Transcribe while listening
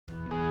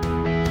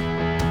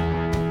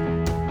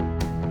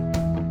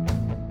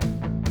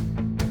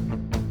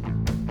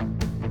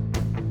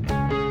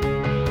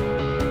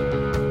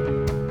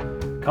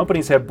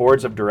companies have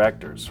boards of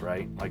directors,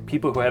 right? Like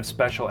people who have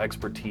special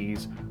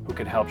expertise who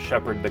can help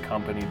shepherd the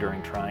company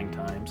during trying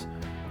times.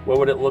 What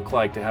would it look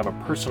like to have a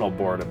personal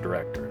board of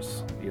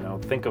directors?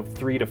 Think of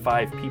 3 to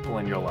 5 people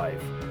in your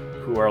life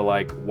who are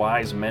like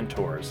wise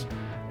mentors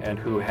and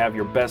who have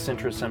your best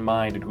interests in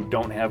mind and who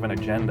don't have an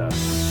agenda.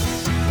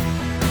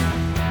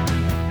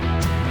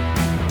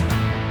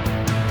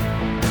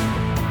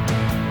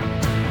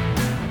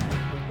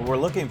 We're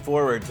looking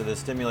forward to this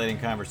stimulating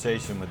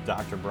conversation with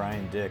Dr.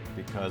 Brian Dick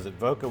because at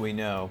VOCA we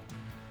know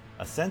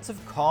a sense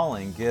of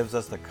calling gives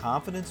us the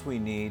confidence we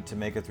need to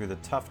make it through the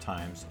tough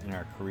times in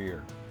our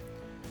career.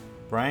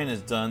 Brian has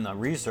done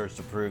research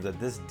to prove that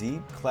this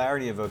deep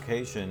clarity of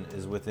vocation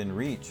is within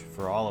reach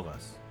for all of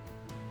us.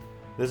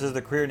 This is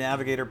the Career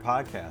Navigator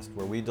podcast,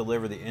 where we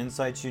deliver the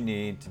insights you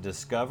need to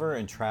discover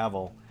and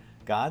travel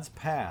God's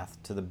path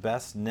to the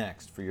best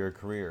next for your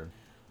career.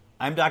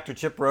 I'm Dr.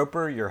 Chip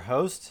Roper, your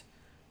host.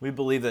 We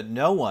believe that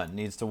no one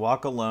needs to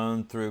walk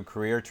alone through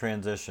career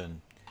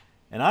transition.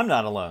 And I'm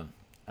not alone.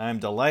 I'm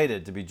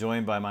delighted to be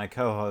joined by my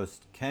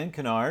co-host, Ken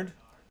Kennard.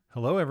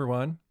 Hello,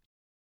 everyone.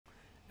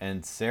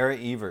 And Sarah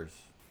Evers.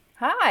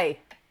 Hi.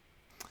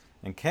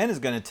 And Ken is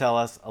going to tell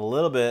us a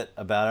little bit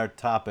about our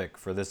topic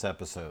for this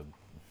episode.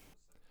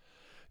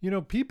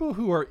 People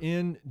who are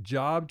in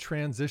job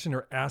transition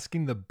are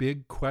asking the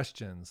big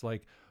questions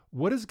like,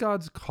 what is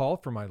God's call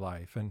for my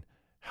life? And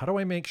how do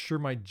I make sure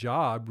my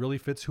job really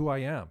fits who I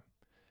am?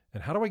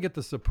 And how do I get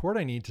the support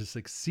I need to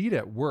succeed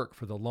at work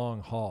for the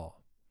long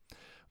haul?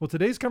 Well,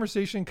 today's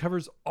conversation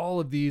covers all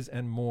of these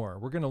and more.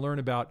 We're going to learn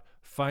about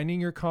finding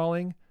your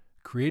calling,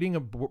 creating a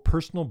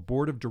personal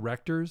board of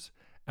directors,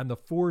 and the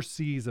 4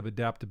 C's of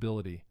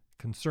adaptability: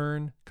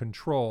 concern,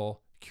 control,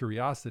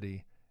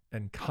 curiosity,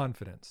 and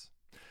confidence.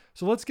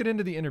 So let's get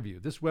into the interview.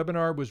 This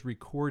webinar was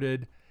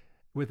recorded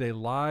with a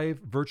live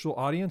virtual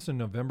audience in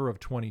November of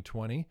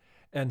 2020,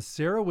 and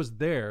Sarah was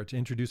there to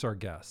introduce our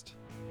guest.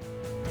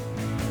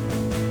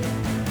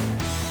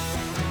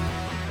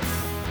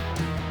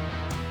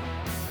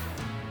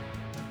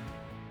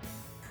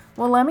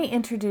 Well, let me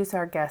introduce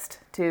our guest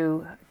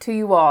to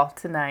you all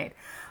tonight.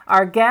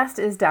 Our guest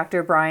is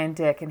Dr. Brian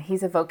Dick, and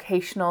he's a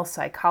vocational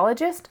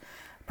psychologist,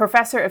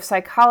 professor of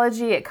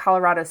psychology at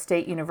Colorado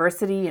State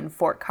University in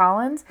Fort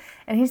Collins,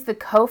 and he's the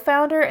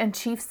co-founder and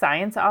chief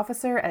science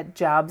officer at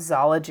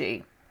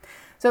Jobsology.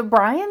 So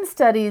Brian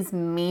studies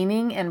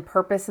meaning and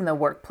purpose in the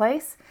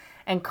workplace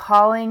and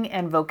calling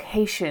and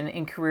vocation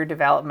in career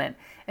development,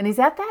 and he's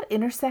at that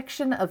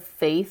intersection of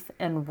faith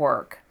and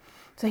work.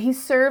 So he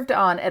served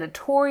on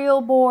editorial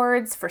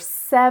boards for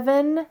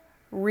 7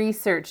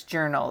 research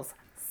journals.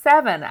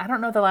 7. I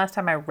don't know the last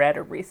time I read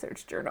a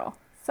research journal.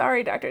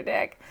 Sorry, Dr.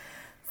 Dick.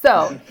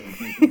 So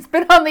he's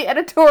been on the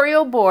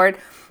editorial board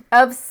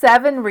of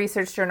 7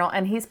 research journals,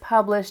 and he's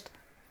published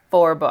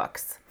 4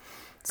 books.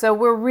 So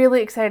we're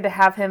really excited to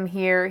have him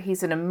here.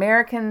 He's an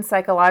American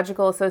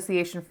Psychological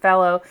Association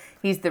Fellow.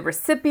 He's the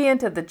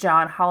recipient of the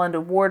John Holland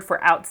Award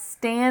for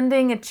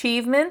Outstanding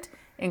Achievement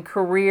in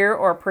Career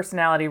or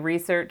Personality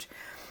Research,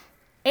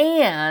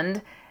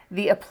 and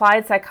the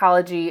Applied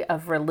Psychology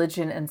of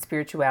Religion and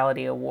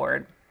Spirituality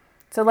Award.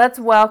 So let's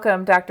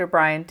welcome Dr.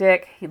 Brian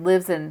Dick. He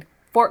lives in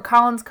Fort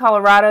Collins,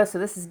 Colorado, so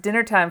this is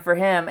dinner time for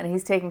him, and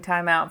he's taking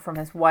time out from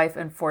his wife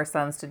and 4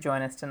 sons to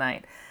join us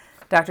tonight.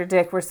 Dr.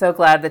 Dick, we're so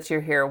glad that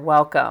you're here.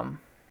 Welcome.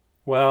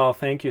 Well,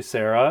 thank you,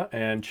 Sarah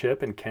and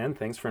Chip and Ken.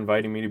 Thanks for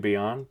inviting me to be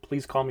on.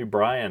 Please call me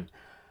Brian.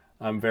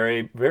 I'm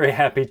very, very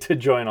happy to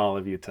join all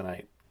of you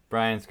tonight.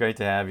 Brian, it's great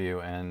to have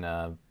you,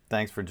 and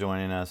thanks for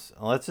joining us.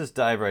 Let's just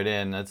dive right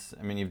in.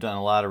 You've done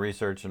a lot of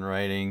research and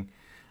writing.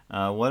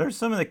 What are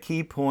some of the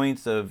key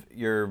points of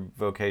your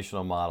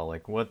vocational model?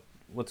 Like,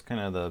 what's kind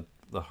of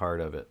the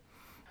heart of it?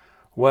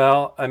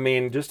 Well,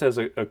 just as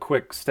a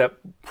quick step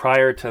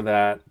prior to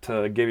that,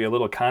 to give you a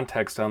little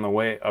context on the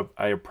way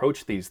I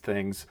approach these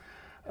things,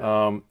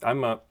 I'm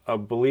a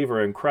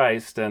believer in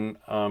Christ, and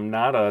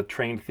not a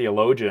trained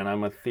theologian.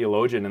 I'm a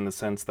theologian in the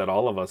sense that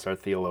all of us are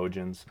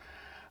theologians.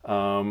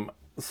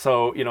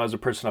 So, as a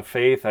person of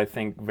faith, I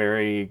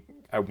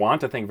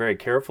want to think very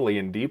carefully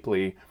and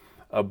deeply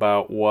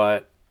about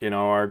what,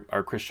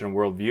 our Christian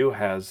worldview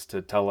has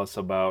to tell us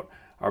about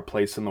our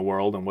place in the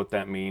world and what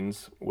that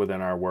means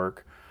within our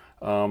work.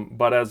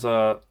 But as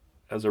a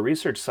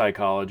research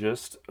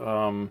psychologist,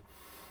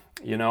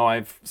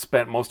 I've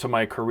spent most of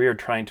my career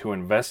trying to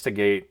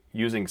investigate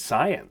using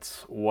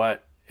science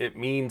what it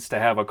means to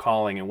have a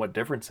calling and what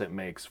difference it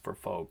makes for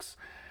folks.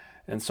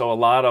 And so a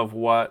lot of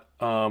what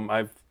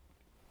I've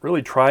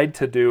really tried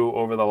to do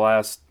over the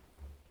last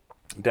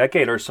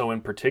decade or so in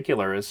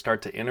particular is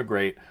start to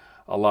integrate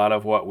a lot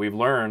of what we've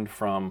learned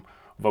from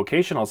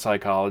vocational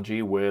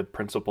psychology with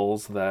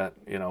principles that,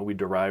 we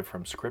derive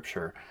from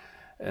Scripture.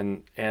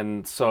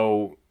 And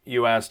so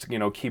you asked,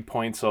 key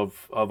points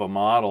of a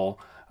model.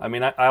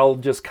 I'll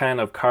just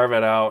kind of carve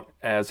it out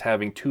as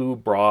having 2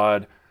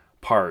 broad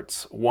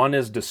parts. One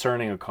is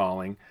discerning a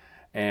calling,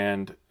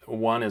 and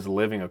one is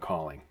living a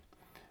calling.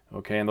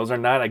 Okay, and those are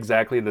not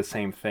exactly the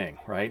same thing,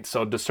 right?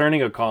 So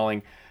discerning a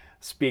calling,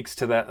 speaks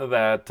to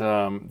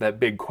that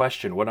big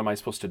question: what am I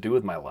supposed to do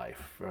with my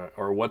life,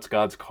 or what's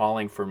God's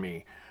calling for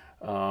me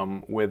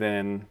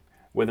within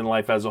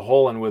life as a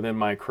whole and within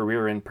my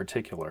career in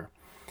particular?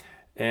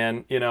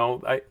 And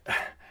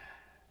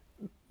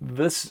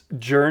this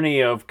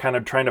journey of kind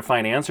of trying to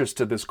find answers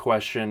to this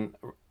question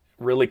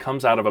really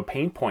comes out of a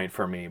pain point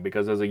for me,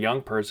 because as a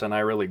young person, I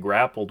really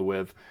grappled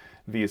with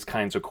these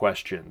kinds of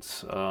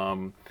questions.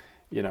 I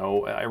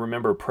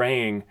remember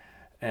praying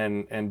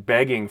and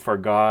begging for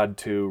God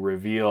to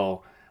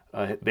reveal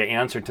the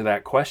answer to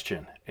that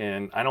question.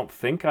 And I don't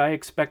think I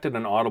expected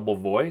an audible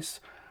voice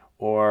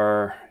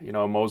or,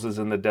 Moses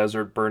in the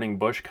desert burning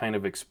bush kind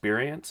of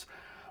experience.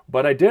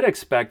 But I did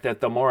expect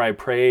that the more I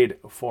prayed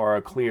for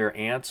a clear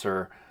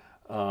answer,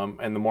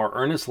 and the more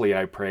earnestly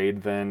I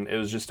prayed, then it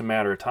was just a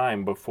matter of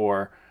time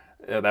before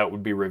that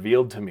would be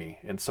revealed to me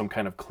in some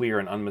kind of clear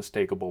and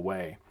unmistakable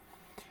way.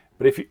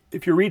 But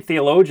if you read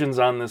theologians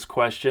on this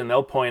question,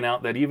 they'll point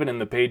out that even in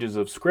the pages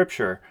of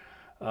Scripture,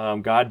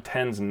 God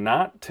tends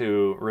not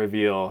to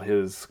reveal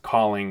his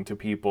calling to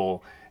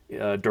people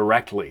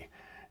directly,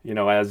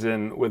 as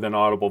in with an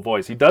audible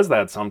voice. He does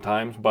that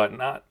sometimes, but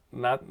not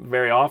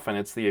very often.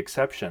 It's the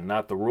exception,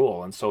 not the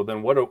rule. And so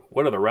then what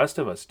do the rest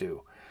of us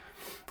do?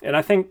 And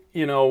I think,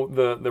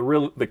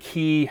 the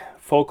key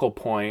focal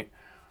point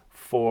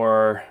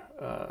for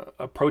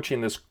approaching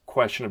this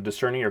question of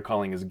discerning your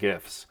calling is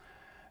gifts.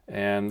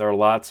 And there are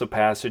lots of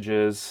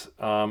passages.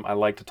 I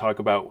like to talk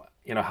about,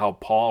 how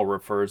Paul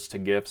refers to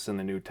gifts in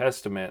the New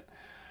Testament.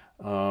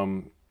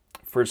 1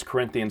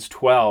 Corinthians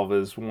 12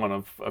 is one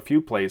of a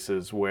few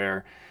places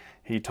where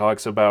he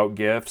talks about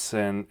gifts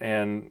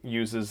and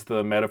uses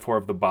the metaphor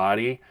of the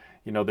body.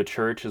 The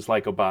church is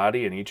like a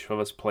body, and each of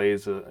us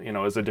plays,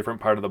 is a different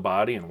part of the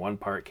body, and one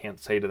part can't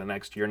say to the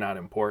next, you're not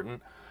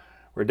important.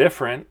 We're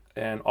different,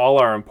 and all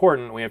are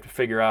important. We have to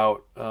figure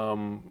out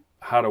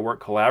how to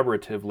work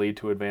collaboratively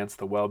to advance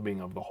the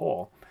well-being of the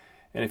whole.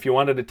 And if you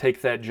wanted to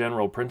take that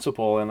general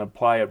principle and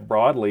apply it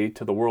broadly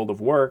to the world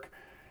of work,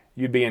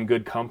 you'd be in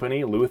good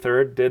company.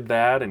 Luther did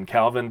that, and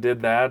Calvin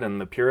did that,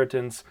 and the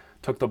Puritans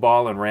took the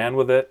ball and ran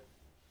with it.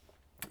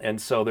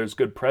 And so there's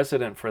good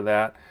precedent for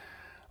that.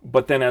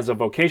 But then as a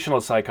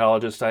vocational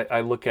psychologist,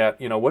 I look at,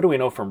 what do we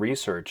know from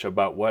research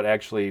about what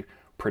actually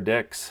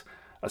predicts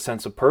a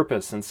sense of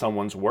purpose in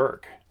someone's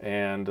work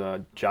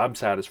and job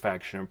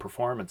satisfaction and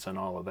performance and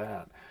all of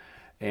that.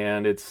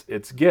 And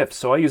it's gifts.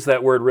 So I use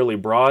that word really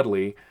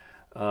broadly.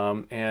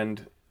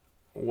 And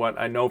what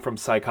I know from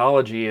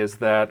psychology is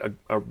that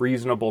a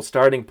reasonable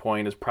starting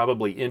point is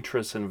probably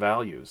interests and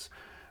values,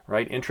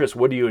 right? Interests,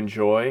 what do you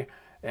enjoy?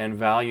 And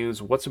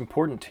values, what's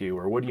important to you,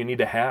 or what do you need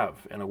to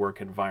have in a work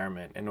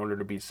environment in order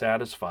to be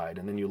satisfied?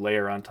 And then you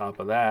layer on top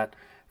of that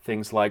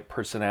things like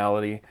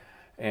personality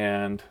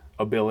and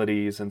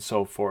abilities and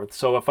so forth.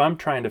 So if I'm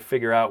trying to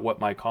figure out what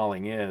my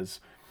calling is,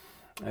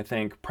 I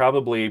think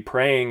probably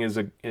praying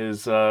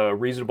is a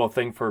reasonable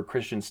thing for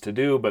Christians to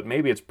do, but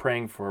maybe it's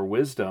praying for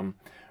wisdom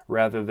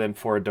rather than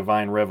for a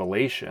divine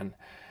revelation.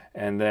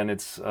 And then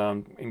it's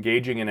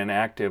engaging in an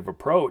active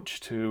approach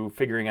to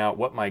figuring out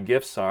what my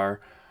gifts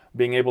are,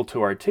 being able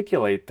to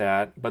articulate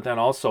that, but then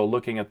also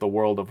looking at the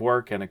world of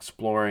work and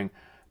exploring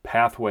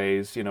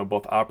pathways,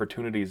 both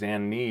opportunities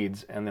and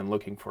needs, and then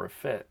looking for a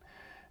fit.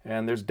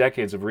 And there's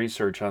decades of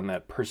research on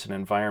that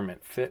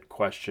person-environment fit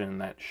question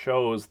that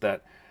shows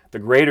that the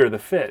greater the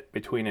fit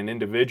between an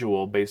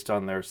individual based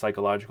on their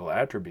psychological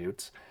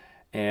attributes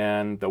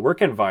and the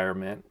work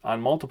environment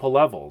on multiple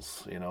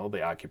levels,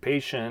 the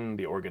occupation,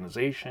 the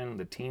organization,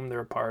 the team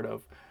they're a part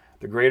of,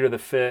 the greater the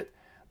fit,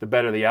 the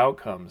better the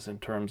outcomes in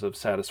terms of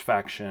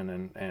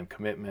satisfaction and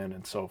commitment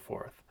and so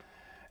forth.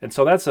 And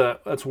so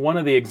that's one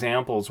of the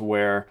examples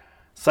where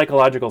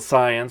psychological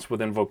science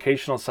within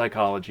vocational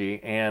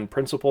psychology and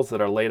principles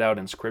that are laid out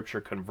in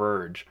Scripture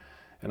converge.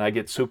 And I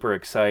get super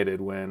excited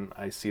when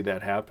I see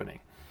that happening.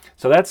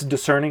 So that's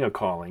discerning a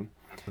calling.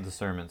 The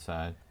discernment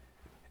side.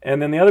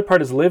 And then the other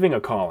part is living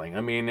a calling.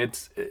 I mean,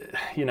 it's,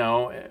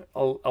 a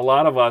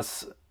lot of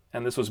us,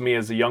 and this was me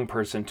as a young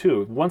person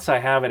too, once I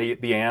have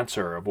the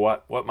answer of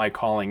what my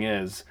calling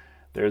is,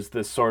 there's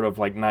this sort of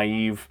like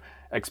naive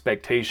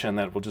expectation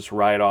that we'll just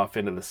ride off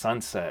into the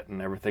sunset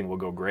and everything will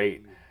go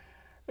great.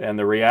 And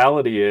the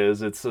reality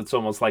is it's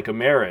almost like a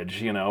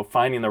marriage,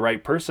 finding the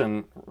right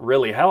person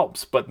really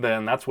helps, but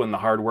then that's when the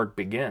hard work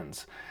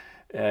begins.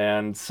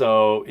 And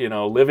so,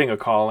 living a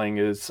calling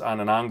is on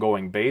an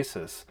ongoing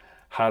basis.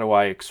 How do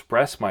I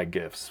express my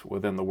gifts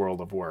within the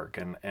world of work?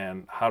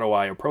 And how do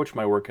I approach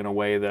my work in a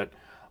way that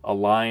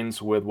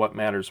aligns with what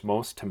matters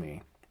most to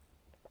me?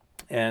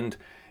 And,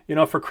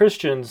 for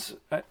Christians,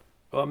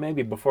 well,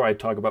 maybe before I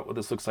talk about what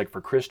this looks like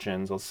for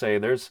Christians, I'll say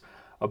there's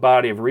a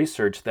body of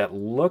research that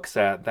looks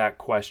at that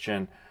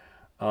question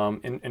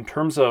in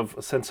terms of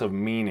a sense of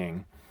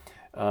meaning.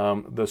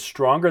 The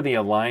stronger the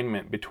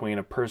alignment between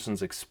a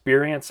person's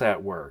experience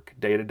at work,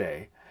 day to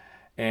day,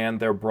 and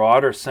their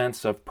broader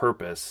sense of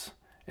purpose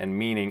and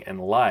meaning in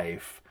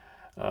life,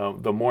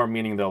 the more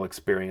meaning they'll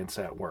experience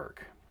at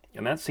work.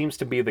 And that seems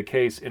to be the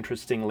case,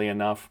 interestingly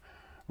enough,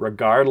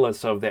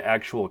 regardless of the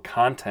actual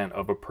content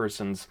of a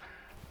person's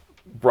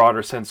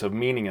broader sense of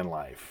meaning in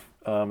life.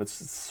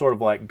 It's sort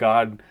of like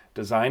God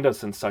designed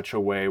us in such a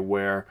way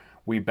where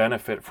we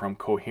benefit from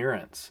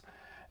coherence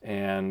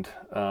and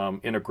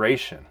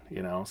integration,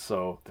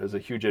 so there's a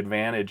huge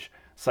advantage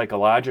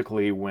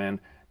psychologically when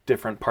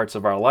different parts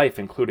of our life,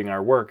 including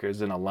our work,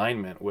 is in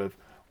alignment with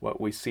what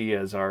we see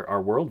as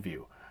our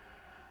worldview.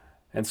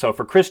 And so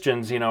for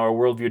Christians, our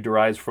worldview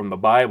derives from the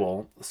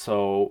Bible.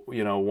 So,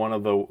 one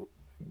of the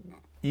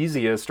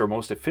easiest or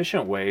most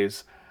efficient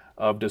ways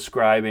of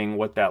describing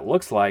what that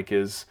looks like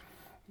is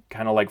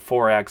kind of like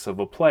 4 acts of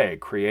a play: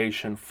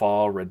 creation,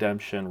 fall,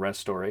 redemption,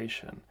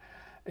 restoration.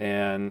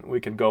 And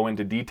we could go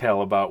into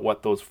detail about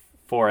what those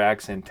 4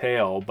 acts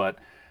entail, but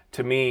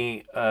to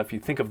me, if you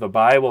think of the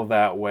Bible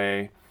that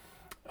way,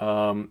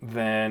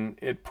 then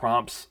it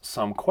prompts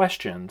some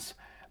questions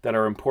that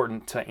are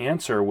important to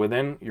answer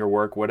within your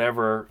work,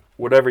 whatever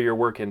your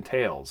work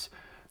entails.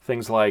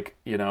 Things like,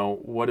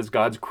 what is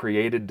God's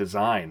created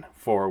design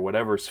for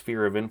whatever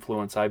sphere of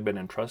influence I've been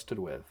entrusted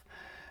with?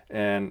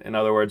 And in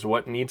other words,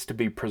 what needs to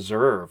be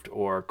preserved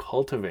or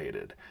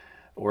cultivated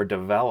or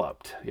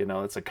developed?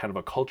 It's a kind of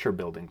a culture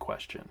building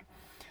question.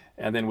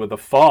 And then with the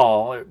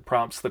fall, it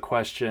prompts the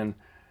question,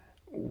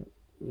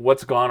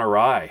 what's gone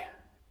awry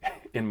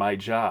in my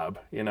job?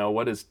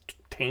 What is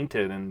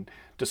tainted and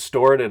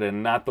distorted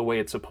and not the way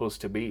it's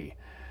supposed to be?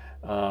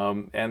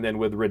 And then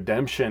with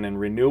redemption and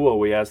renewal,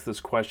 we ask this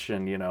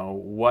question,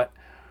 what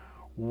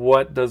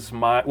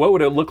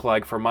would it look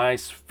like for my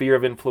sphere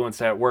of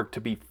influence at work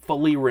to be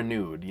fully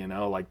renewed?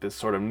 Like this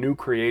sort of new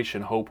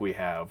creation hope we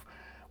have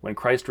when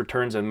Christ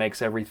returns and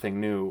makes everything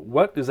new.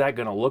 What is that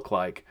going to look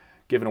like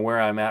given where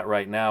I'm at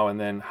right now? And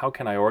then how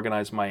can I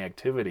organize my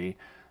activity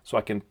so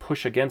I can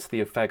push against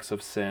the effects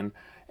of sin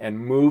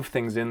and move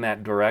things in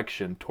that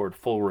direction toward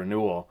full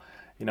renewal?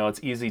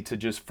 It's easy to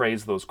just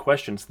phrase those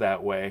questions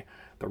that way.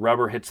 The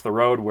rubber hits the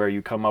road where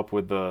you come up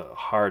with the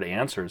hard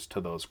answers to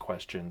those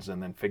questions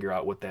and then figure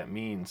out what that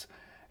means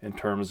in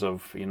terms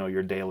of,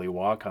 your daily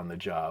walk on the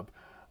job.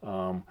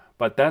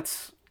 But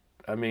that's,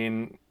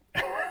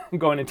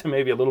 going into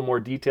maybe a little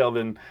more detail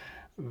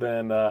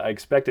than I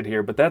expected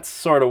here, but that's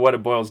sort of what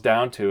it boils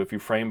down to if you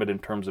frame it in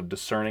terms of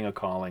discerning a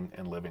calling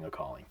and living a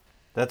calling.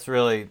 That's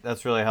really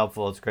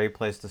helpful. It's a great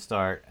place to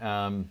start.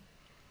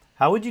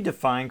 How would you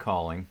define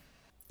calling?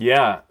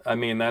 Yeah,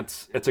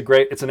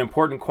 it's an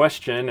important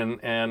question,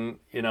 and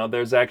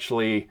there's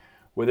actually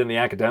within the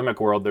academic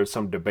world there's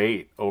some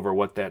debate over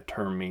what that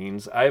term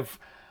means. I've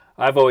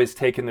always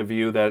taken the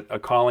view that a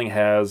calling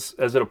has,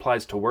 as it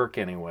applies to work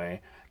anyway,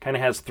 kind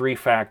of has 3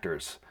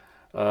 factors.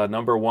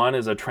 Number 1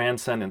 is a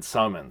transcendent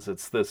summons.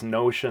 It's this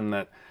notion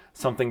that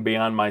something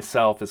beyond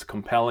myself is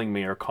compelling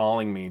me or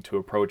calling me to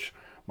approach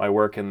my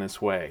work in this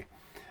way.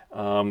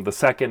 The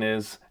second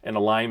is an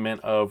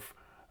alignment of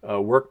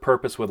work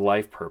purpose with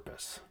life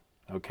purpose.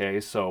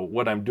 Okay, so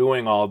what I'm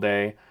doing all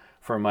day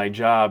for my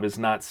job is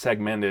not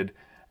segmented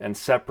and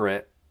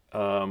separate,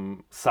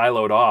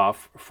 siloed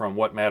off from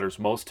what matters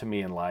most to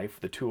me in life.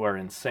 The 2 are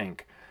in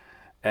sync.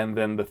 And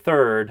then the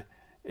third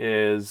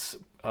is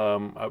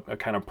a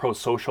kind of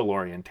pro-social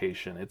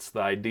orientation. It's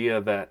the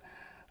idea that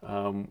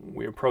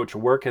we approach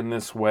work in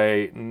this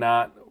way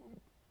not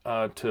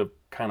to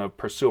kind of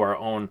pursue our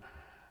own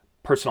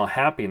personal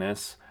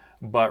happiness,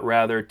 but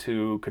rather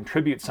to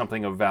contribute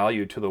something of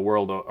value to the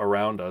world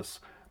around us.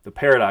 The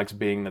paradox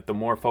being that the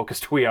more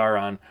focused we are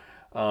on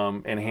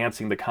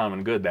enhancing the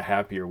common good, the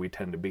happier we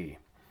tend to be.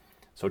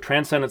 So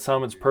transcendent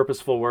summons,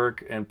 purposeful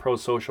work, and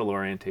pro-social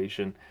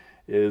orientation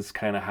is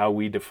kind of how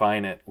we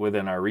define it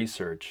within our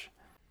research.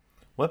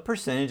 What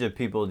percentage of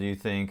people do you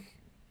think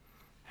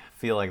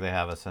feel like they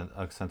have a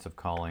sense of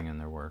calling in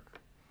their work?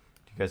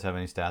 Do you guys have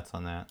any stats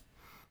on that?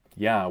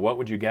 Yeah, what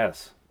would you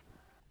guess?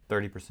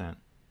 30%.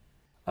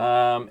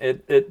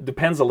 It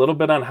depends a little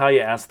bit on how you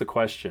ask the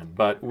question,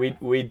 but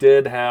we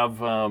did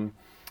have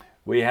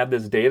we had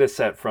this data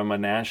set from a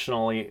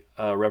nationally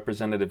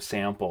representative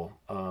sample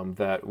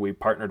that we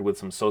partnered with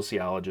some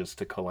sociologists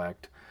to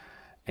collect,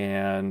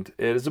 and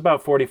it is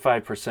about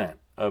 45%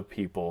 of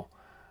people.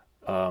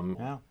 Higher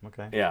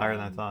than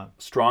I thought.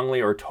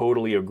 Strongly or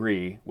totally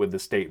agree with the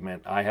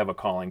statement, I have a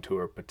calling to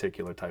a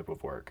particular type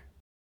of work.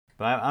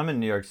 But I'm in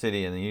New York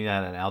City, and you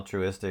had an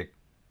altruistic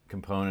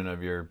component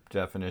of your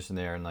definition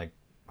there, and like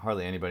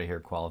hardly anybody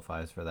here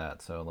qualifies for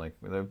that. So like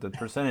the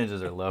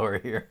percentages are lower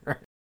here.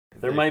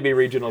 There might be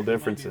regional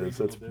differences.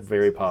 That's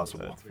very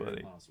possible. That's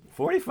funny.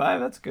 45.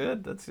 That's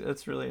good.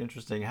 That's really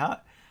interesting.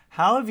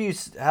 How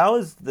is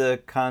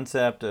the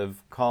concept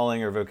of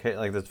calling or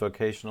like this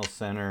vocational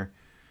center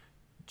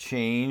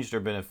changed or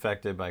been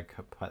affected by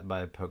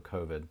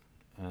COVID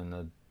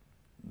and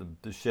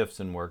the shifts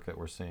in work that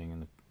we're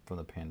seeing from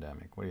the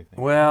pandemic? What do you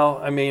think? Well,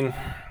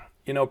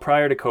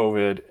 prior to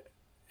COVID,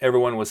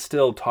 everyone was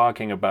still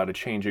talking about a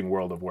changing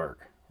world of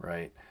work,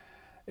 right?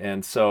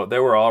 And so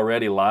there were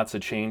already lots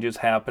of changes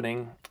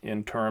happening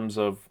in terms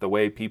of the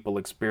way people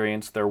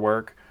experience their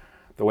work,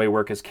 the way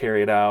work is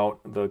carried out,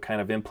 the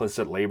kind of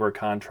implicit labor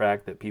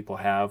contract that people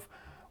have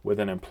with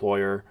an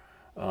employer.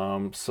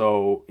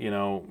 So,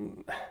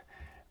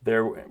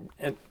 there,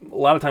 and a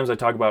lot of times I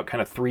talk about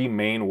kind of three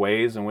main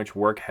ways in which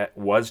work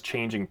was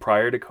changing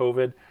prior to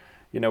COVID.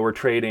 We're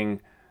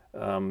trading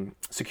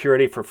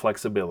security for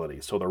flexibility.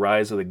 So the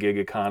rise of the gig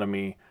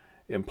economy,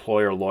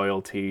 employer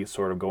loyalty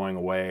sort of going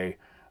away.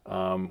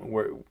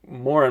 We're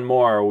more and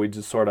more we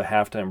just sort of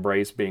have to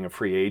embrace being a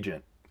free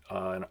agent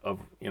of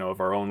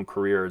our own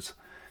careers.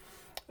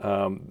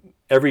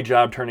 Every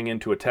job turning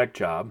into a tech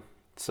job.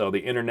 So the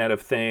Internet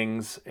of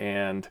Things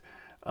and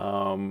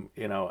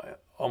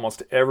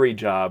almost every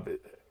job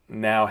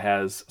now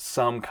has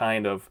some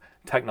kind of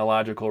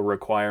technological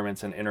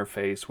requirements and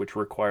interface, which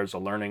requires a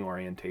learning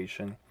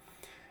orientation.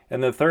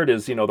 And the third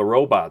is, the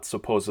robots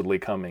supposedly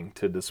coming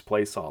to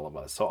displace all of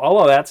us. So all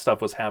of that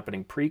stuff was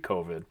happening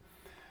pre-COVID.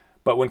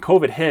 But when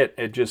COVID hit,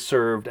 it just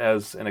served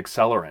as an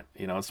accelerant.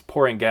 It's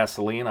pouring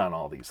gasoline on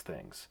all these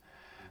things.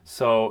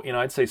 So,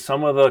 I'd say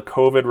some of the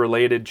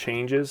COVID-related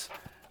changes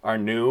are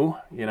new.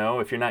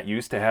 If you're not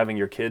used to having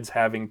your kids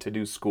having to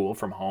do school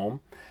from home,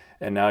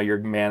 and now you're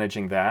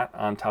managing that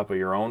on top of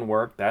your own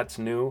work, that's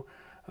new.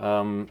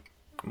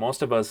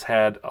 Most of us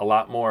had a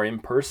lot more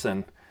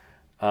in-person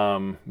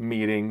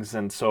meetings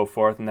and so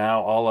forth.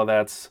 Now all of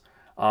that's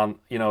on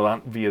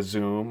via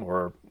Zoom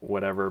or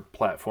whatever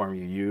platform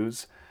you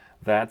use.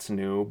 That's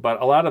new.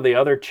 But a lot of the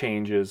other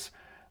changes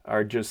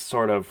are just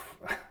sort of,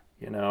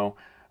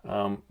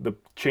 the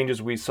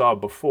changes we saw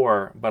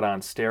before, but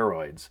on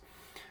steroids.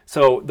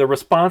 So the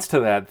response to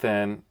that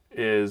then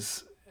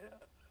is,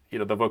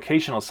 the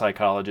vocational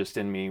psychologist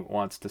in me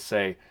wants to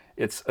say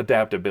it's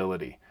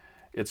adaptability.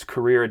 It's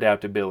career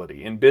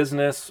adaptability. In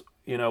business,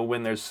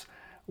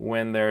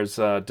 when there's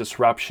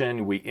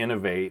disruption, we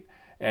innovate.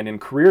 And in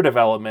career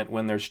development,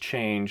 when there's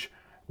change,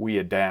 we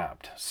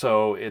adapt.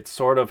 So it's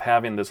sort of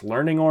having this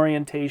learning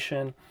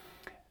orientation,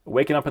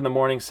 waking up in the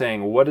morning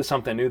saying, what is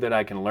something new that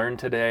I can learn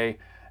today?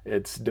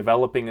 It's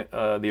developing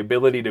the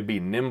ability to be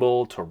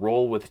nimble, to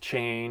roll with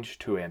change,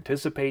 to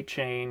anticipate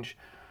change,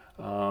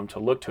 to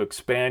look to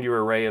expand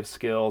your array of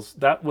skills.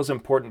 That was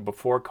important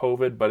before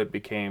COVID, but it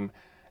became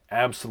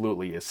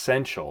absolutely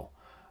essential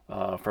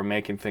for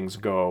making things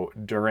go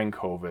during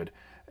COVID.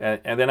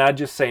 And then I'd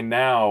just say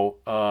now,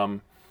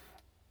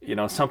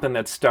 something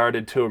that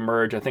started to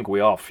emerge, I think we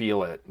all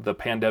feel it, the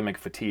pandemic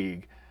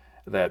fatigue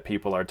that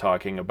people are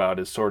talking about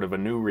is sort of a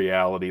new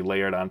reality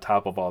layered on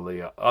top of all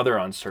the other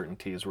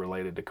uncertainties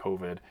related to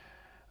COVID.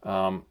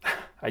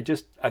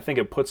 I think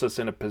it puts us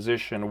in a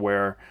position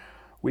where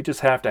we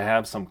just have to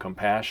have some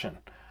compassion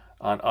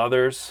on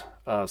others,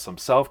 some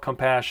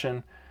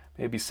self-compassion,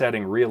 maybe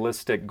setting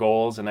realistic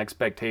goals and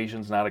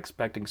expectations, not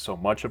expecting so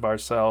much of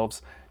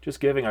ourselves, just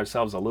giving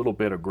ourselves a little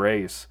bit of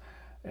grace,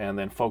 and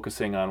then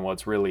focusing on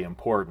what's really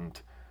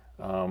important.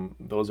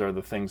 Those are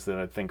the things that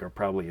I think are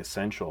probably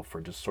essential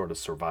for just sort of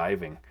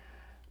surviving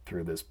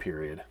through this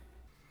period.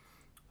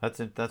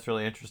 That's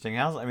really interesting.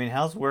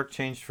 How's work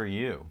changed for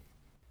you?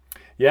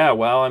 Yeah,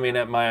 well,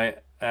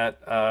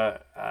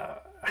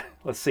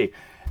 let's see,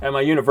 at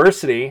my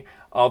university,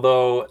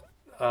 although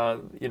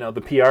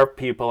the PR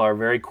people are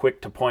very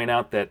quick to point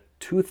out that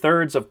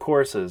 2/3 of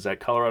courses at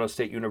Colorado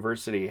State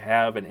University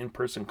have an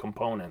in-person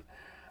component.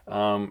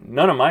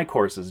 None of my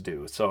courses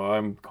do, so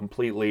I'm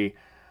completely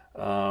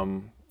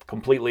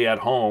at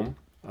home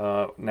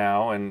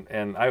now,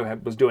 and I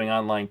was doing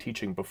online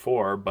teaching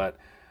before, but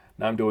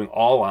now I'm doing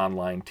all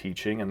online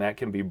teaching, and that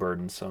can be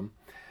burdensome.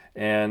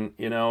 And,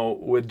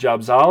 with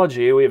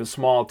Jobsology, we have a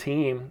small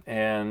team,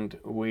 and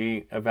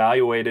we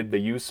evaluated the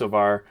use of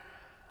our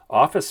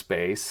office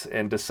space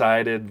and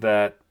decided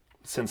that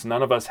since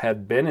none of us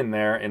had been in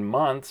there in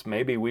months,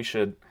 maybe we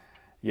should,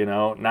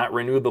 not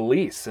renew the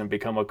lease and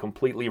become a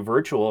completely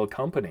virtual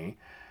company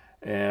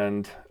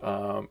and,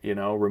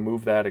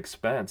 remove that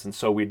expense. And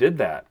so we did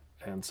that.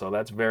 And so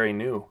that's very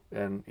new.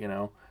 And,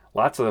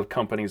 lots of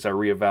companies are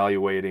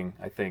reevaluating,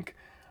 I think,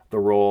 the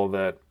role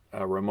that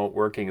remote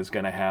working is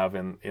going to have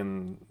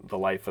in the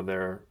life of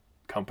their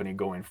company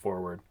going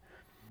forward.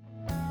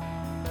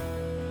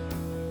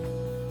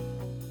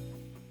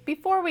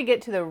 Before we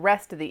get to the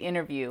rest of the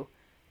interview,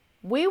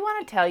 we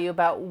want to tell you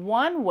about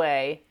one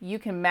way you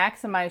can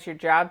maximize your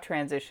job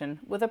transition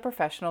with a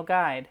professional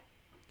guide.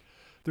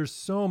 There's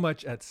so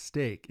much at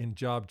stake in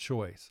job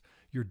choice.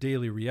 Your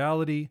daily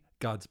reality,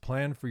 God's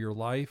plan for your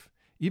life,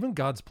 even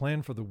God's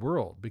plan for the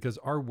world, because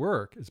our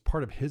work is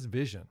part of His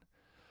vision.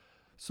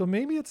 So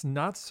maybe it's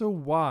not so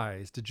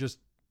wise to just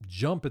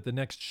jump at the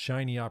next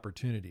shiny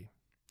opportunity.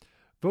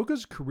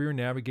 Voca's Career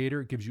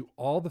Navigator gives you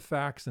all the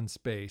facts and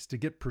space to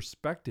get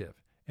perspective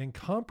and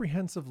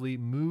comprehensively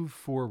move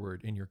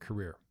forward in your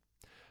career.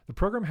 The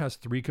program has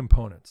 3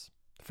 components.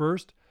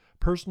 First,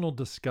 personal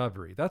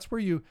discovery. That's where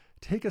you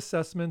take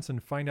assessments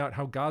and find out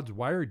how God's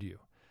wired you.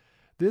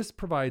 This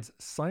provides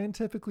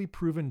scientifically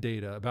proven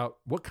data about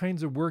what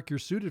kinds of work you're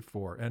suited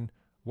for and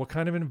what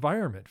kind of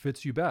environment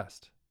fits you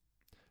best.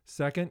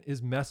 Second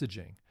is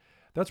messaging.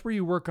 That's where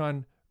you work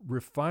on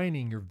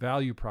refining your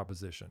value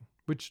proposition,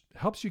 which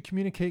helps you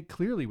communicate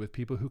clearly with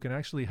people who can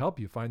actually help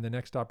you find the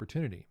next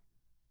opportunity.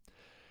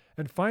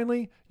 And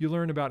finally, you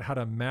learn about how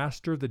to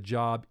master the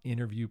job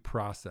interview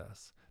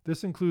process.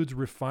 This includes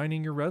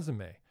refining your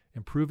resume,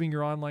 improving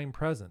your online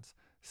presence,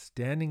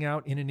 standing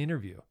out in an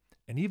interview,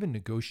 and even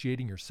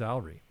negotiating your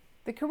salary.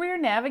 The Career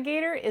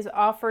Navigator is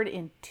offered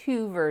in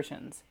 2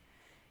 versions.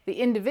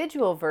 The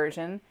individual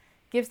version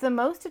gives the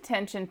most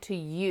attention to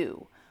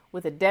you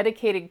with a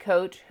dedicated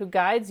coach who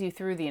guides you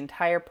through the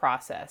entire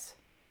process.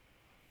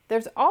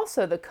 There's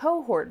also the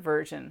cohort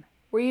version,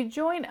 where you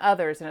join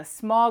others in a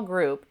small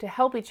group to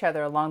help each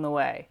other along the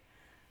way.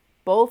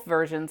 Both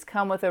versions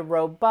come with a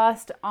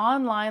robust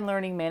online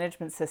learning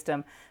management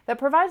system that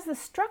provides the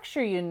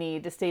structure you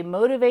need to stay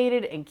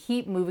motivated and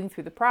keep moving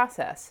through the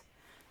process.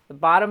 The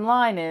bottom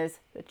line is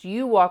that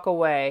you walk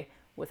away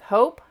with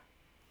hope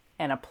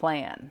and a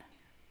plan.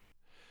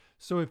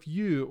 So if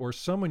you or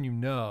someone you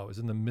know is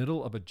in the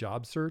middle of a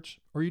job search,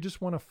 or you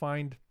just want to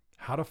find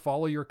how to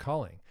follow your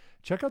calling,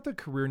 check out the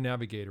Career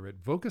Navigator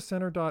at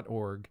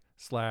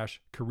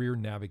vocacenter.org/career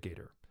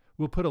navigator.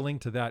 We'll put a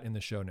link to that in the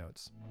show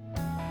notes.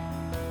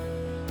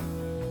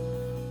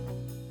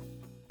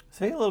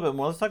 Say a little bit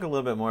more. Let's talk a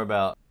little bit more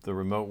about the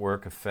remote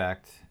work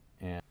effect,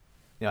 and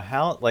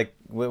how, like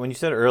when you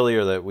said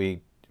earlier that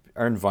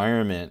our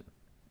environment,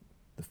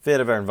 the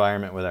fit of our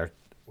environment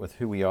with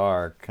who we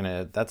are,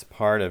 that's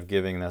part of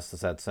giving us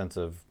that sense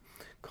of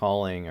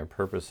calling or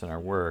purpose in our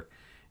work.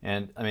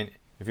 And I mean,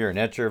 if you're an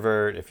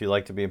extrovert, if you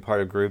like to be a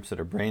part of groups that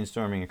are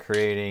brainstorming and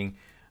creating,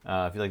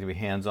 if you like to be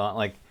hands-on,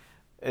 like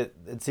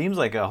it seems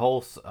like a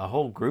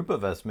whole group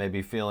of us may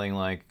be feeling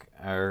like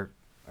our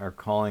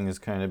calling is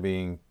kind of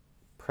being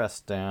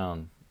pressed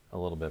down a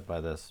little bit by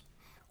this.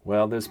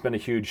 Well, there's been a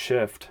huge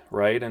shift,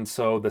 right? And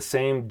so the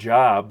same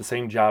job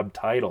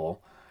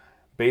title,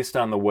 based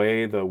on the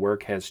way the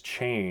work has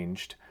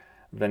changed,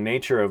 the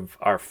nature of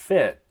our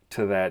fit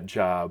to that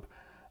job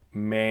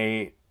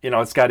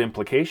it's got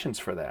implications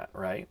for that,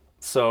 right?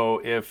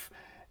 So if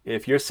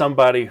you're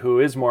somebody who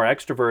is more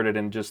extroverted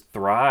and just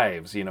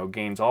thrives,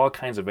 gains all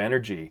kinds of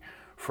energy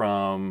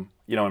from,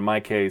 in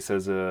my case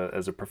as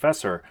a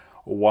professor,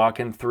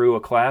 walking through a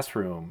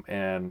classroom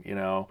and,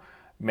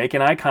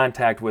 making eye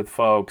contact with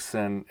folks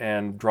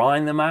and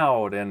drawing them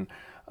out and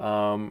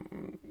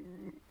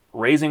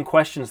raising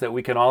questions that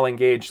we can all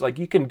engage. Like,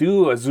 you can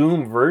do a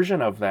Zoom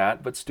version of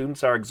that, but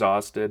students are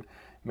exhausted.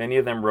 Many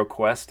of them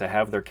request to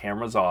have their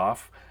cameras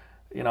off.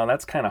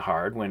 That's kind of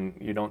hard when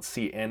you don't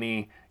get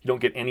any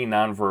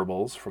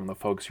nonverbals from the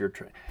folks you're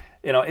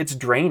it's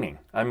draining.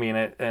 I mean,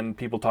 and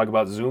people talk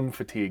about Zoom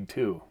fatigue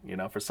too.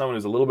 For someone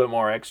who's a little bit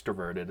more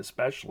extroverted,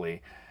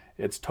 especially,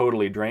 it's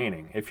totally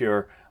draining. If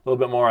you're a little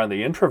bit more on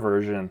the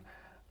introversion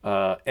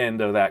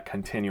end of that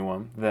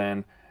continuum,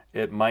 then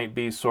it might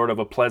be sort of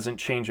a pleasant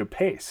change of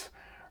pace,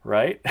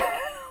 right?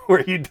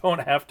 Where you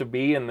don't have to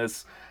be in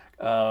this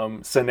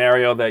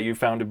scenario that you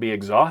found to be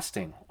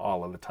exhausting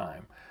all of the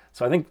time.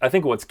 So I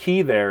think what's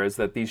key there is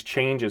that these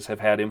changes have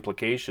had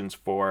implications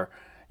for,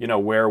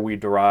 where we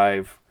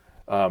derive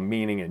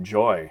meaning and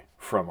joy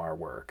from our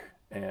work.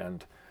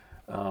 And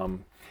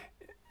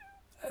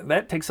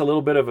that takes a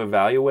little bit of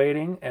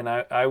evaluating, and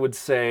I would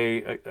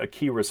say a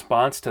key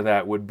response to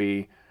that would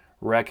be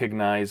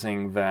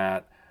recognizing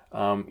that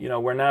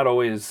we're not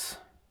always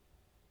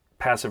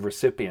passive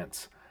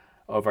recipients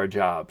of our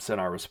jobs and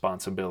our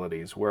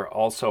responsibilities. We're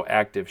also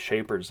active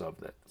shapers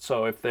of it.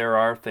 So if there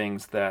are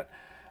things that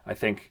I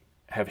think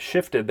have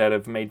shifted that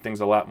have made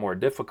things a lot more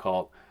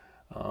difficult,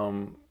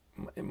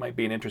 it might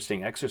be an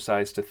interesting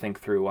exercise to think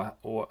through,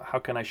 how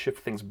can I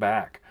shift things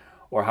back?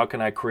 Or how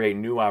can I create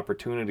new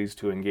opportunities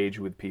to engage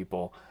with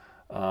people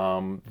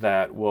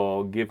that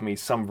will give me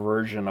some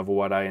version of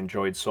what I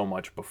enjoyed so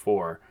much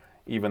before,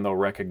 even though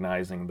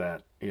recognizing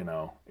that,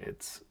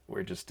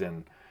 we're just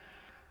in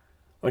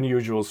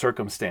unusual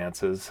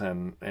circumstances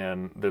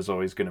and there's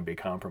always going to be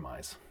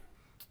compromise.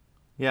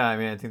 Yeah, I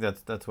mean, I think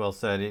that's well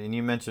said. And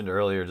you mentioned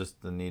earlier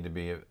just the need to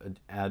be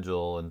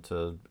agile and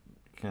to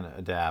kind of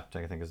adapt,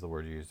 I think is the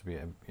word you used, to be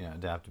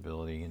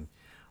adaptability. And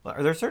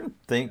are there certain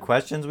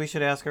questions we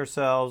should ask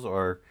ourselves,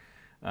 or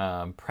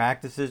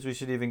practices we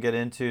should even get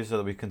into so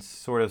that we can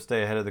sort of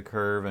stay ahead of the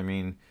curve? I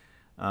mean,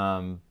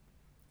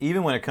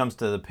 even when it comes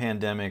to the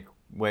pandemic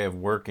way of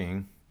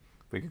working,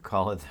 if we could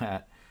call it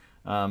that,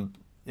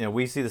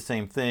 we see the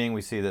same thing.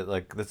 We see that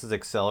like this has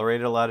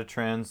accelerated a lot of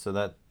trends, so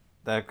that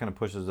kind of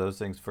pushes those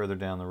things further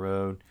down the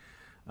road.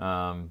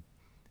 And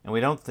we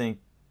don't think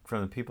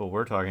from the people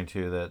we're talking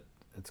to that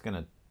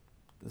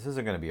this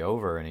isn't gonna be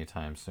over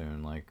anytime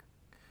soon. Like,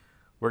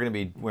 we're gonna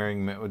be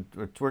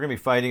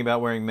fighting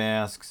about wearing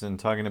masks and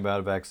talking about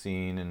a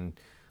vaccine, and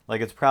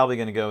like it's probably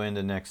gonna go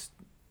into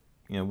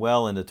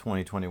well into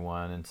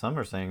 2021. And some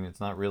are saying it's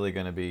not really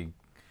gonna be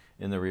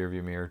in the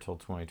rearview mirror till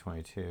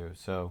 2022.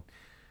 So,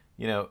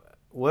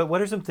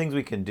 what are some things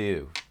we can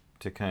do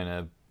to kind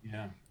of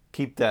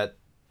keep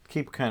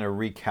kind of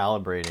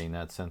recalibrating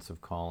that sense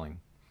of calling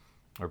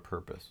or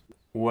purpose?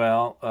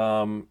 Well,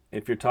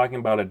 if you're talking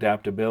about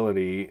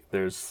adaptability,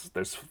 there's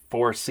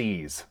 4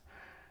 C's.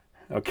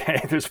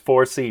 Okay, there's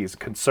 4 C's: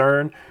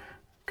 concern,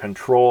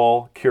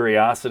 control,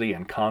 curiosity,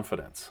 and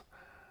confidence.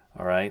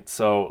 All right,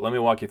 so let me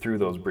walk you through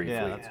those briefly.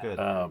 Yeah, that's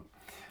good.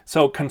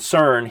 So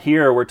concern,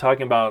 here we're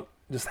talking about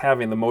just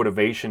having the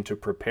motivation to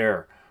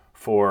prepare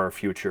for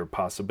future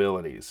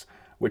possibilities,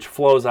 which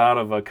flows out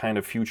of a kind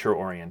of future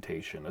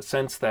orientation, a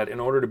sense that in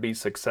order to be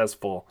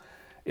successful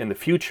in the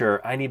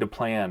future, I need to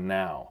plan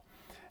now.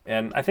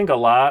 And I think a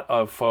lot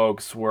of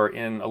folks were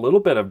in a little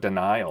bit of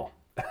denial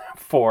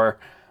for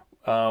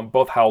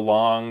both how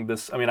long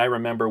this. I mean, I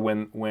remember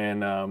when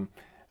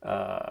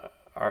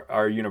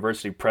our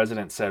university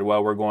president said,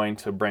 "Well, we're going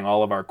to bring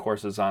all of our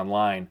courses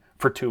online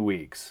for 2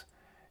 weeks."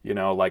 You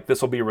know, like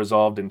this will be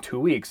resolved in 2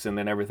 weeks, and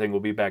then everything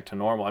will be back to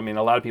normal. I mean,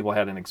 a lot of people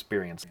had an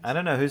experience. I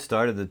don't know who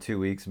started the 2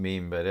 weeks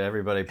meme, but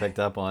everybody picked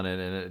up on it,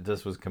 and it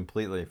just was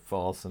completely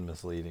false and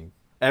misleading.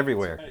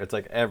 Everywhere. It's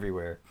like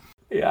everywhere.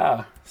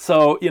 Yeah.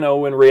 So, you know,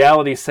 when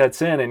reality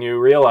sets in and you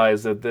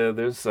realize that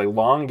there's a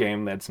long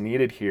game that's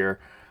needed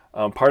here,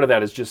 part of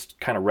that is just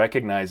kind of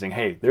recognizing,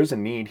 hey, there's a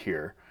need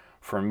here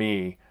for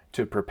me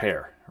to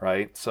prepare,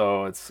 right?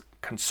 So it's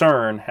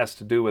concern has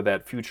to do with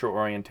that future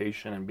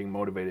orientation and being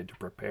motivated to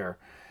prepare.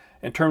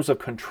 In terms of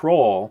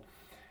control,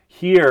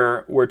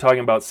 here we're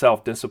talking about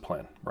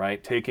self-discipline,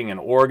 right? Taking an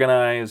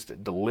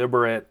organized,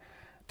 deliberate,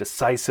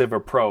 decisive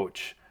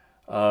approach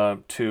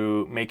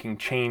to making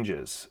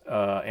changes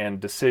and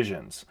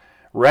decisions,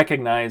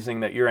 recognizing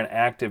that you're an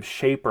active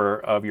shaper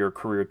of your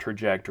career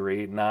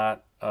trajectory,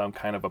 not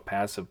kind of a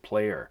passive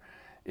player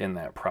in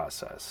that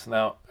process.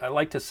 Now, I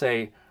like to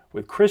say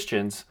with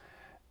Christians,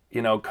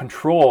 you know,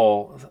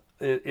 control,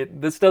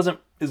 this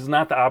is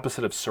not the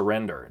opposite of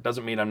surrender. It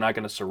doesn't mean I'm not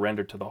going to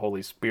surrender to the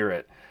Holy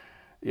Spirit.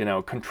 You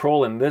know,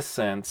 control in this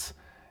sense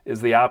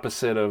is the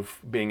opposite of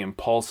being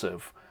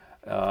impulsive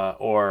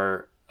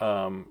or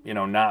you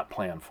know, not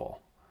planful.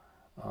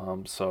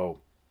 So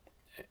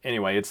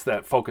anyway, it's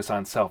that focus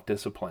on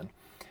self-discipline.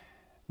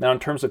 Now, in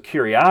terms of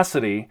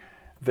curiosity,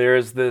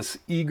 there's this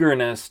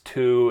eagerness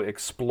to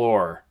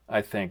explore,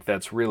 I think,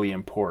 that's really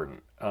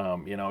important.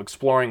 You know,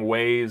 exploring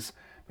ways,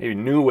 maybe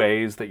new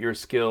ways that your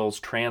skills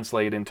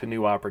translate into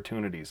new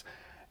opportunities.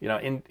 You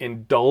know,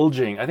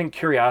 indulging, I think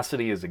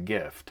curiosity is a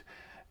gift.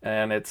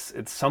 And it's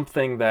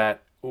something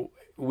that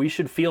we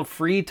should feel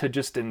free to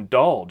just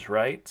indulge,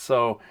 right?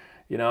 So,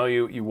 you know,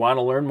 you want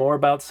to learn more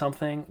about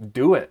something,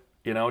 do it.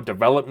 You know,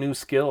 develop new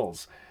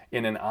skills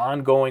in an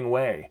ongoing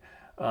way.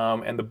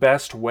 And the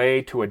best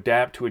way to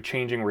adapt to a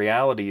changing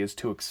reality is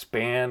to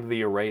expand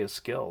the array of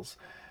skills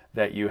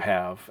that you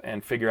have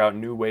and figure out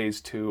new ways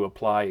to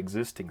apply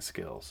existing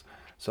skills.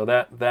 So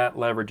that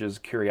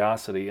leverages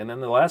curiosity. And then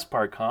the last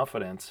part,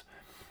 confidence.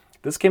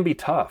 This can be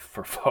tough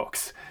for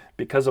folks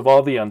because of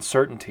all the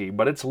uncertainty,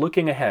 but it's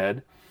looking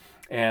ahead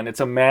and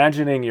it's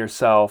imagining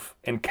yourself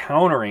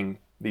encountering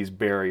these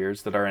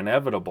barriers that are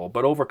inevitable,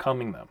 but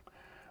overcoming them,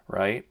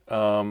 right?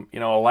 You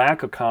know, a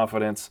lack of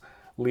confidence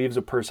leaves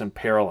a person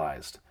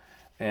paralyzed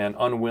and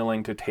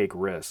unwilling to take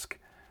risks.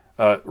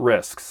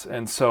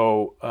 And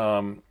so,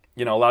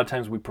 you know, a lot of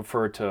times we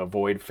prefer to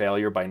avoid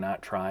failure by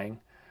not trying,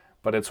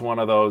 but it's one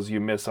of those you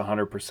miss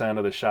 100%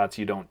 of the shots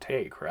you don't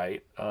take,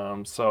 right?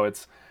 So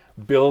it's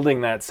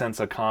building that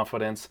sense of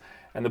confidence.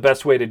 And the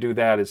best way to do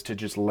that is to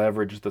just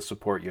leverage the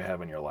support you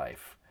have in your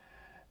life.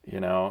 You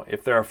know,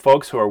 if there are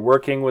folks who are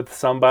working with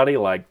somebody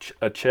like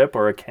a Chip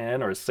or a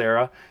Ken or a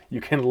Sarah,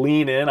 you can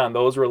lean in on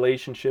those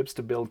relationships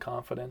to build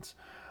confidence.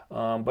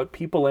 But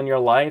people in your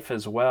life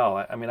as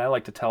well. I mean, I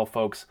like to tell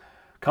folks,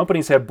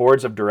 companies have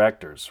boards of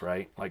directors,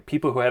 right? Like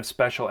people who have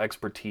special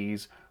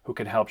expertise who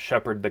can help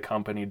shepherd the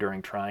company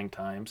during trying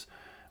times.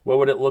 What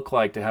would it look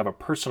like to have a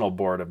personal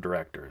board of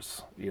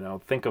directors? You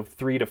know, think of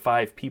 3 to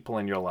 5 people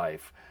in your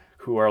life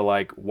who are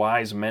like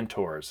wise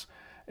mentors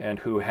and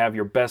who have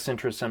your best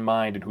interests in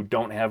mind and who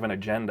don't have an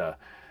agenda.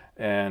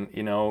 And,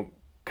 you know,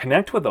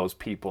 connect with those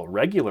people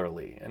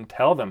regularly and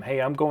tell them,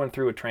 hey, I'm going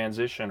through a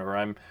transition, or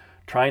I'm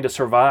trying to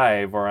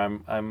survive, or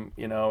I'm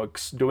you know,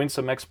 doing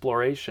some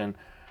exploration.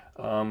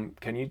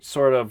 Can you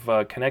sort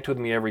of connect with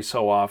me every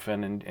so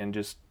often and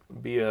just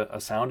be a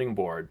sounding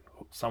board,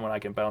 someone I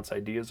can bounce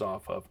ideas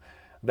off of?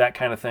 That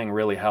kind of thing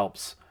really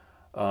helps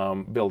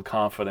build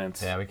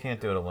confidence. Yeah, we can't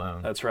do it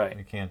alone. That's right.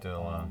 We can't do it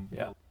alone.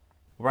 Yeah.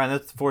 Brian,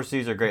 those 4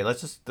 C's are great.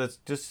 Let's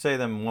just say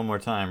them one more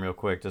time real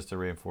quick just to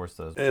reinforce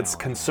those. It's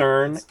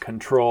concern,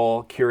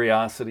 control,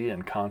 curiosity,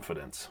 and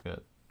confidence.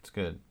 Good. It's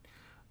good.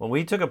 Well,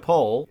 we took a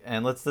poll,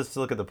 and let's just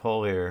look at the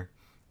poll here.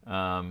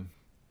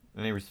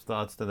 Any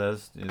thoughts to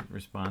those?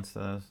 Response to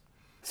those?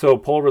 So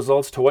poll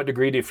results: to what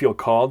degree do you feel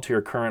called to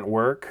your current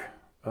work?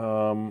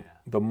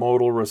 The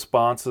modal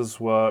responses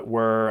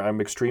were I'm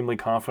extremely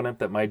confident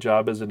that my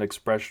job is an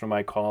expression of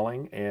my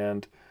calling,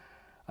 and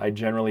I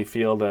generally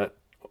feel that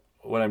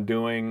I'm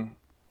doing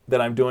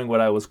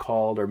what I was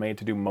called or made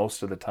to do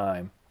most of the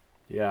time.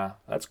 Yeah,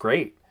 that's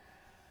great.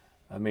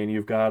 I mean,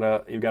 you've got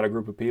a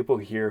group of people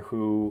here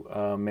who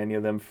many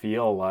of them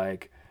feel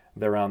like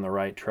they're on the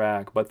right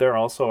track, but there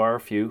also are a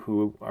few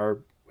who are,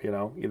 you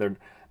know, either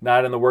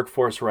not in the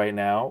workforce right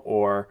now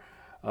or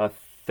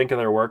think of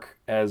their work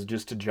as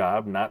just a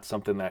job, not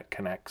something that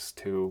connects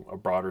to a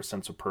broader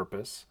sense of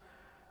purpose.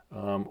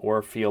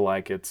 or feel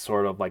like it's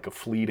sort of like a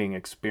fleeting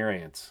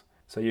experience.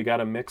 So you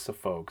got a mix of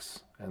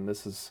folks, and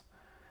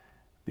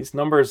these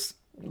numbers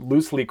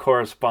loosely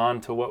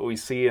correspond to what we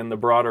see in the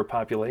broader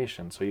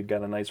population. So you've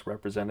got a nice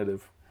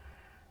representative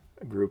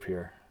group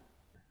here.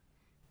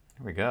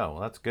 Here we go.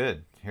 Well, that's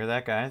good. Hear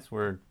that, guys?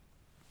 We're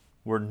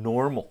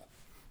normal.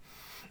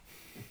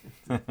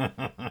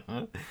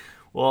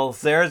 Well,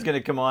 Sarah's going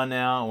to come on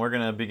now, and we're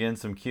going to begin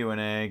some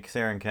Q&A.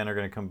 Sarah and Ken are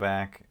going to come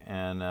back,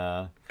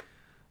 and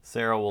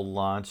Sarah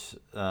will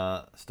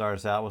start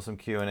us out with some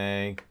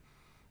Q&A,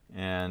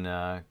 and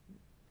then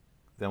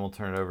we'll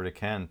turn it over to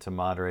Ken to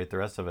moderate the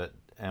rest of it.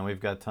 And we've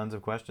got tons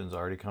of questions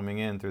already coming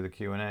in through the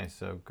Q&A,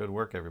 so good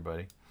work,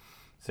 everybody.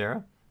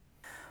 Sarah?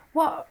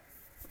 Well,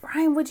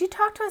 Brian, would you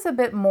talk to us a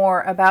bit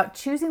more about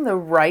choosing the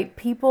right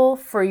people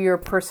for your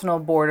personal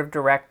board of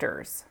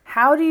directors?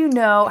 How do you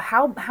know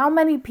how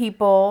many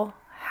people,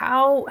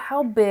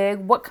 how big,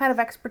 what kind of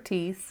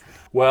expertise?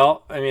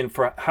 Well, I mean,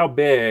 for how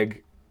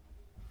big,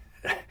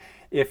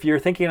 if you're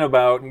thinking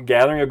about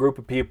gathering a group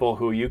of people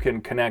who you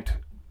can connect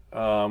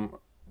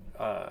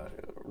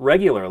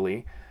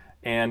regularly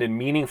and in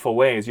meaningful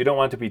ways, you don't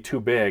want it to be too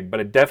big, but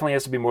it definitely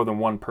has to be more than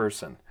one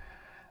person.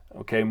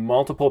 Okay,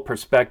 multiple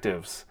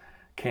perspectives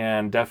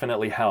can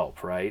definitely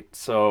help, right?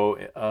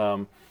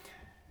 So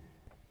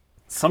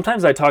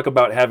sometimes I talk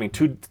about having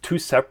two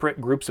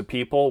separate groups of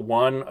people.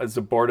 One is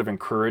a board of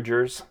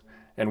encouragers,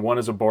 and one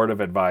is a board of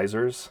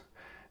advisors.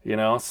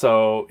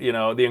 So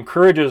the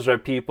encouragers are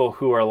people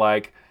who are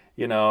like,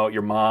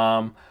 your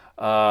mom,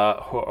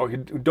 who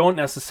don't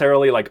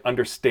necessarily like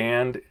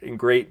understand in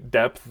great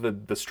depth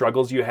the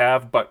struggles you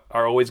have, but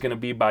are always going to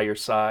be by your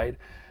side.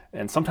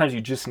 And sometimes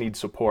you just need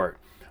support.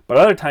 But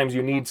other times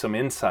you need some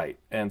insight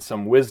and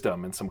some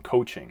wisdom and some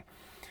coaching.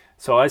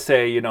 So I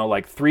say,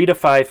 like 3 to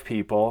 5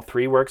 people,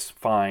 3 works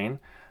fine.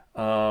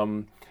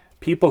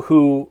 People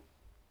who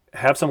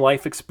have some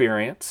life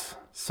experience.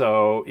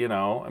 So, we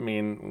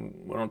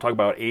don't talk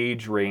about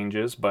age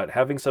ranges, but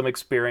having some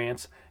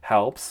experience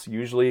helps.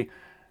 Usually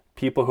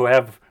people who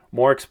have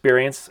more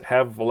experience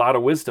have a lot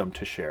of wisdom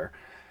to share.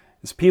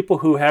 It's people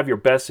who have your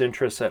best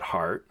interests at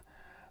heart,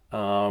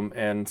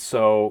 and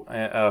so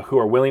who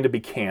are willing to be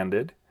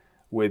candid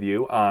with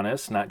you,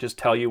 honest, not just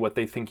tell you what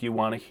they think you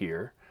want to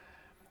hear,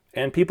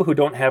 and people who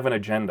don't have an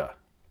agenda.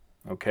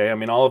 Okay,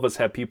 all of us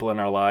have people in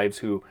our lives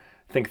who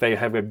think they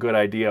have a good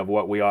idea of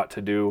what we ought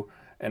to do,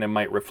 and it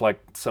might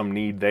reflect some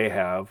need they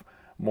have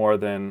more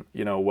than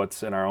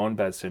what's in our own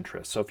best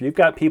interest. So if you've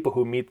got people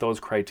who meet those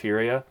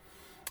criteria,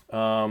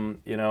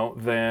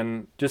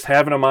 then just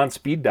having them on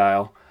speed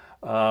dial,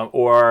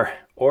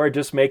 or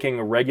just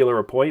making regular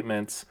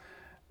appointments,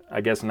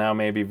 I guess now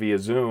maybe via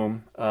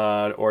Zoom,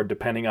 or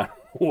depending on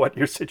what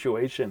your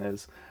situation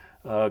is,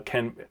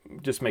 can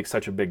just make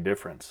such a big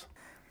difference.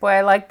 Boy,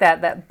 I like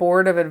that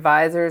board of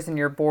advisors and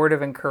your board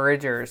of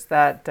encouragers.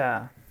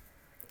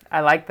 I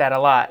like that a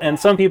lot. And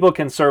some people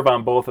can serve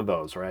on both of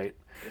those, right?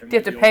 Do you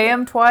have to pay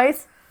them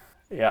twice?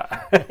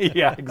 Yeah,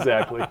 yeah,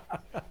 exactly.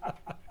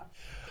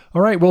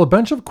 All right. Well, a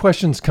bunch of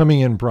questions coming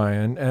in,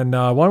 Brian. And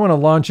while I want to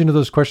launch into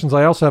those questions,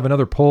 I also have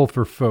another poll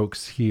for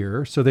folks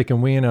here so they can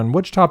weigh in on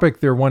which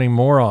topic they're wanting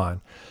more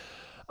on.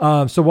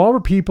 So while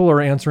people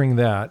are answering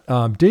that,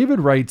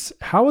 David writes,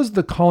 how is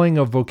the calling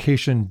of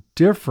vocation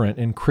different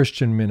in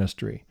Christian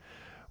ministry?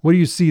 What do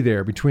you see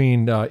there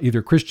between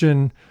either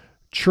Christian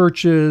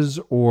churches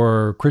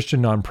or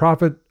Christian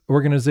nonprofit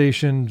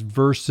organizations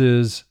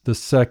versus the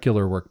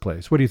secular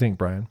workplace? What do you think,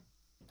 Brian?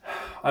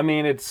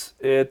 It's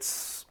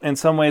in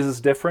some ways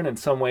it's different, in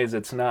some ways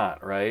it's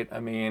not, right?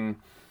 I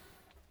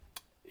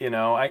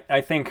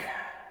think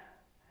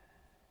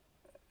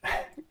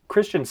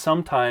Christians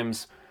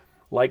sometimes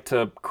like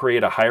to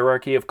create a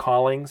hierarchy of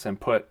callings and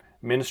put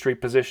ministry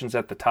positions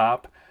at the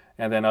top,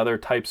 and then other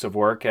types of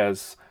work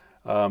as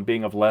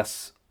being of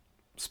less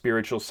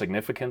spiritual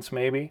significance,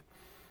 maybe.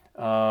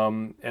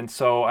 And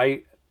so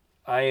I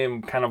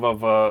am kind of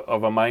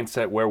a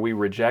mindset where we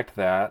reject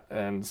that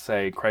and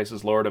say Christ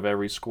is Lord of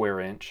every square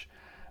inch,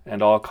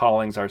 and all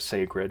callings are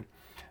sacred.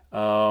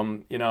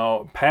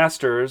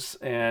 Pastors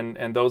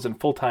and those in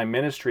full-time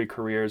ministry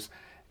careers,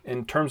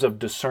 in terms of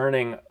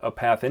discerning a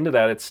path into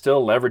that, it's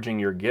still leveraging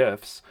your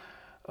gifts.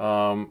 There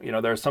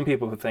are some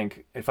people who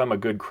think if I'm a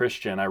good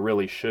Christian, I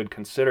really should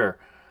consider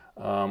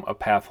a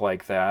path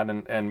like that.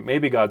 And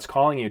maybe God's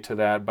calling you to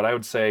that, but I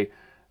would say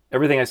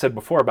everything I said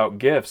before about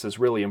gifts is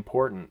really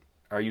important.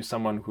 Are you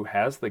someone who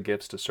has the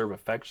gifts to serve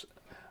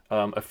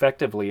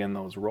effectively in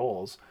those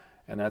roles?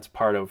 And that's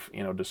part of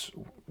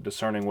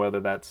discerning whether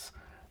that's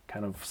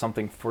kind of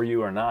something for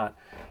you or not.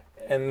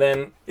 And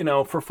then,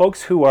 for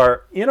folks who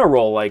are in a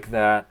role like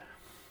that,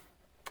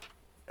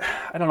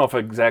 I don't know if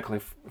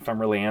I'm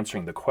really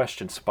answering the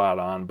question spot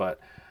on, but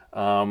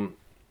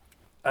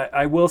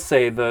I will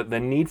say the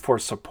need for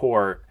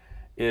support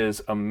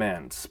is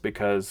immense,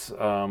 because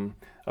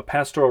a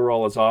pastoral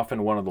role is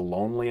often one of the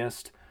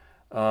loneliest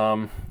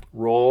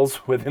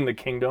roles within the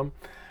kingdom.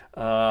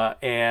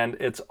 And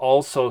it's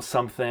also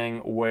something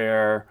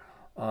where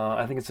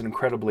I think it's an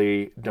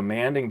incredibly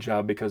demanding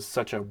job, because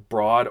such a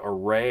broad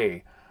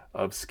array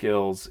of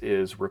skills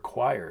is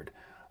required.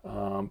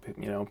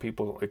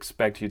 People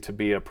expect you to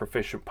be a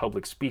proficient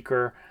public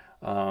speaker,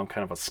 kind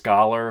of a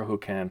scholar who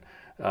can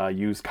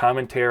use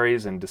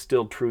commentaries and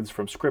distill truths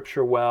from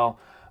Scripture well,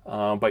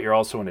 but you're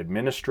also an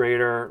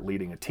administrator,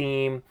 leading a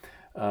team.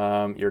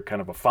 You're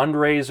kind of a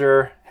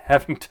fundraiser,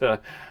 having to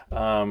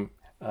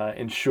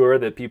ensure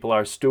that people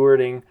are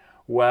stewarding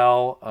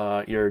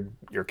well.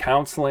 You're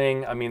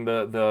counseling. I mean,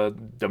 the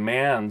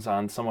demands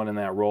on someone in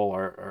that role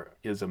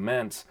is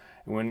immense.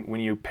 When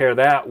you pair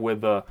that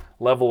with the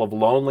level of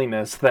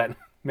loneliness that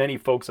many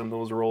folks in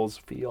those roles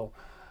feel,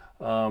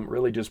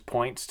 really just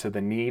points to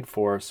the need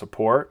for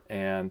support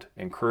and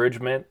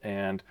encouragement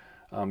and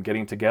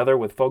getting together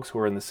with folks who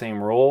are in the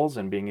same roles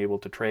and being able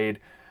to trade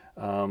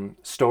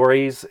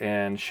stories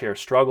and share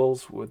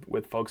struggles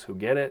with folks who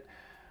get it.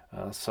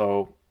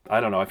 So I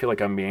don't know. I feel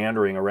like I'm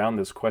meandering around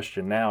this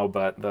question now,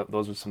 but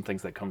those are some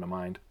things that come to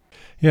mind.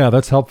 Yeah,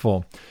 that's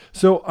helpful.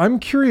 So I'm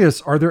curious,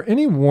 are there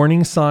any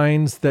warning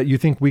signs that you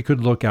think we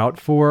could look out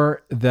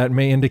for that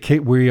may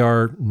indicate we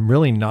are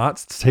really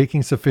not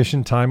taking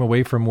sufficient time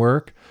away from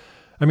work?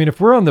 I mean,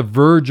 if we're on the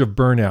verge of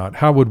burnout,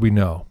 how would we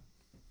know?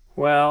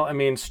 Well, I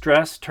mean,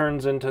 stress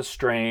turns into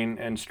strain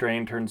and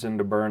strain turns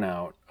into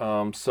burnout.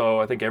 So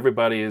I think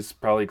everybody is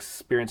probably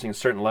experiencing a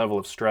certain level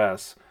of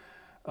stress.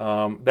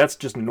 That's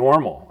just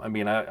normal. I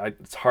mean,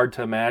 it's hard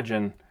to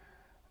imagine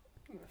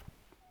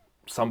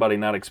somebody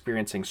not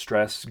experiencing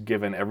stress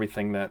given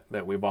everything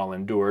that we've all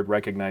endured,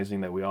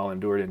 recognizing that we all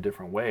endured in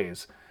different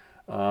ways.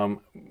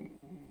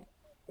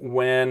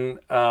 When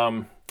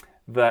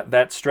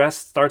that stress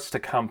starts to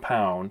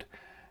compound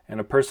and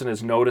a person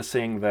is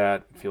noticing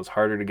that it feels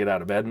harder to get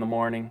out of bed in the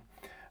morning,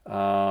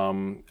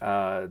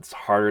 it's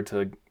harder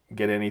to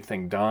get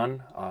anything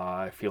done,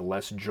 I feel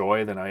less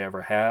joy than I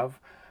ever have,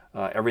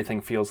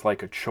 everything feels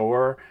like a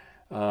chore,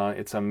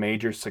 it's a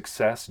major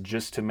success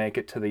just to make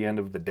it to the end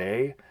of the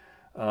day.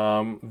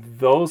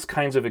 Those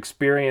kinds of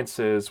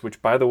experiences,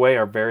 which by the way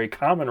are very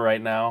common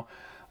right now,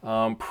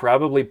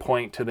 probably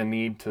point to the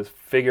need to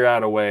figure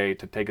out a way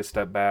to take a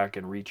step back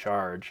and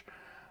recharge.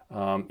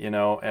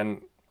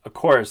 And of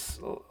course,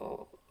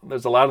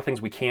 there's a lot of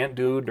things we can't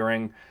do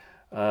during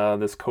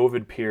this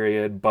COVID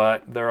period,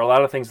 but there are a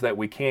lot of things that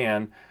we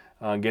can.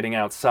 Getting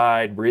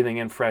outside, breathing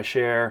in fresh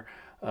air,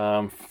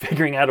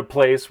 figuring out a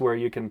place where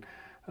you can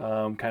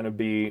kind of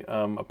be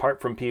apart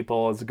from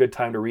people. It's a good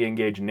time to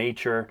re-engage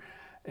nature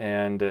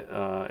and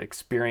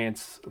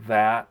experience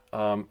that,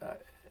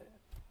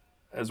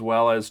 as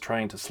well as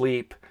trying to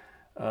sleep,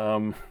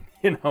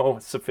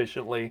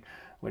 sufficiently,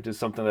 which is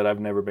something that I've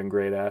never been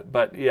great at.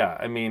 But yeah,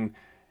 I mean,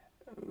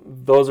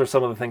 those are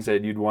some of the things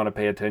that you'd want to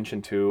pay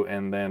attention to,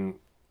 and then,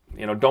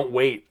 don't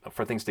wait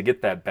for things to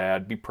get that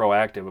bad. Be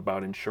proactive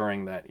about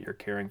ensuring that you're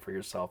caring for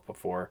yourself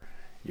before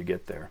you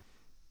get there.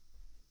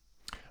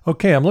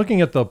 Okay, I'm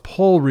looking at the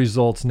poll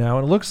results now,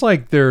 and it looks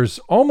like there's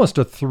almost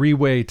a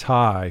three-way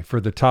tie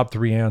for the top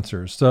three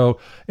answers. So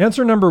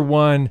answer number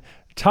one,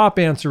 top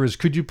answer is,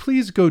 could you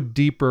please go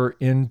deeper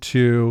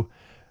into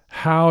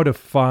how to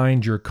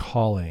find your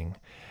calling?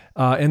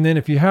 And then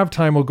if you have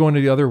time, we'll go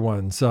into the other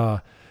ones.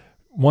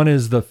 One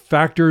is the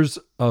factors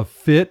of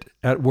fit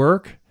at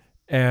work,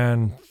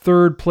 and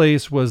third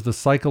place was the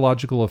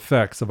psychological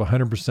effects of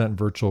 100%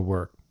 virtual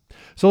work.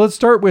 So let's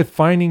start with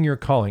finding your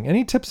calling.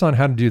 Any tips on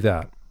how to do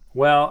that?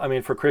 Well, I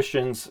mean, for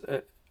Christians,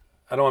 I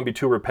don't want to be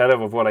too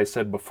repetitive of what I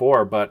said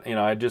before, but,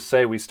 I just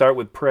say we start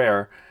with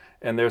prayer,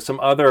 and there's some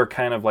other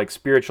kind of like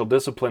spiritual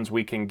disciplines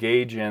we can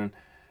engage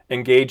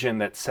in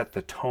that set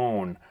the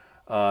tone,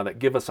 that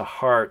give us a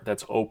heart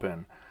that's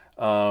open.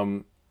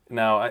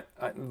 Now,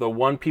 the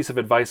one piece of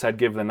advice I'd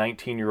give the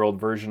 19-year-old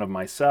version of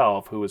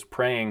myself who was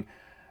praying,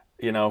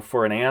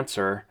 for an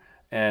answer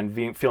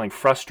and feeling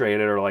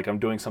frustrated or like I'm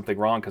doing something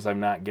wrong because I'm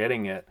not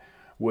getting it,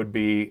 would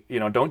be,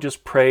 don't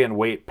just pray and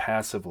wait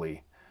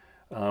passively,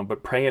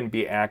 but pray and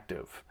be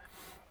active.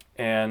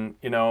 And,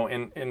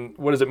 and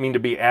what does it mean to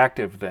be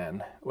active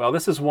then? Well,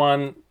 this is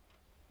one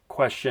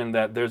question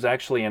that there's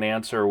actually an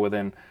answer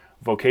within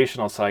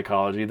vocational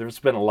psychology. There's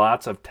been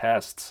lots of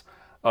tests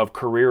of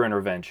career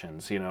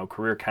interventions,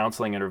 career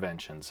counseling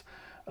interventions,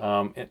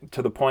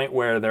 to the point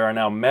where there are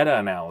now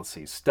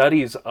meta-analyses,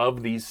 studies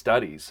of these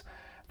studies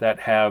that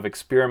have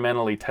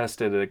experimentally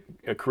tested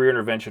a career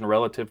intervention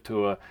relative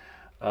to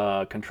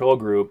a control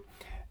group.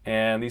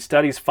 And these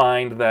studies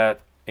find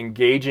that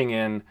engaging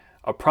in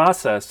a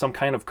process, some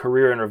kind of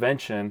career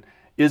intervention,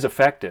 is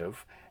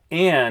effective.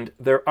 And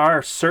there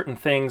are certain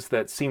things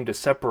that seem to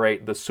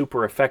separate the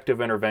super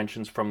effective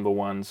interventions from the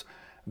ones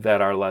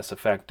that are less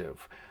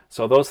effective.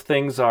 So those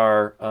things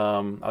are,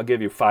 I'll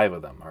give you 5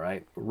 of them, all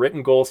right?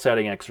 Written goal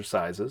setting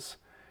exercises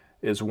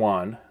is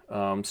one.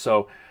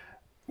 So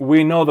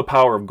we know the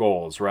power of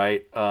goals,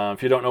 right?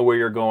 If you don't know where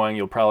you're going,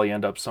 you'll probably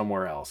end up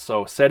somewhere else.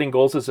 So setting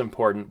goals is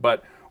important,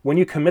 but when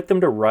you commit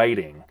them to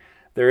writing,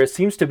 there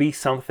seems to be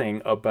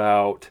something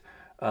about,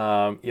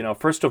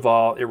 first of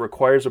all, it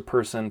requires a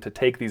person to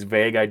take these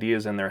vague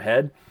ideas in their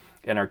head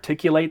and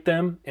articulate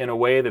them in a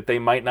way that they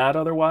might not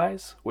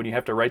otherwise when you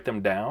have to write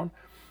them down.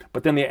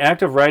 But then the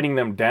act of writing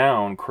them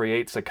down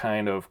creates a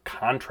kind of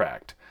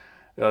contract.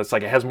 It's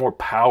like it has more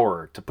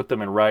power to put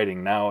them in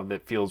writing now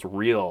that feels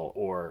real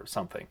or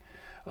something.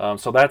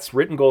 So that's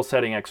written goal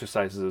setting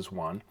exercises is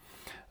one.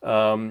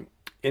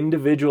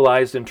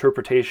 Individualized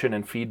interpretation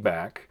and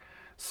feedback.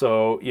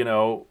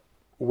 So,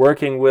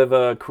 working with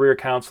a career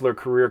counselor,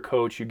 career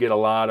coach, you get a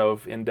lot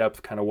of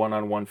in-depth kind of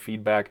one-on-one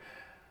feedback.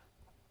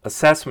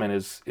 Assessment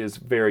is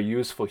very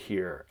useful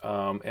here.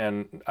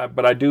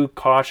 But I do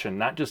caution,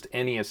 not just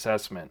any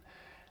assessment.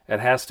 It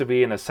has to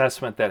be an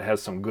assessment that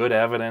has some good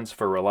evidence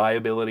for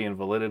reliability and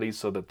validity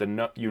so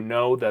that you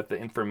know that the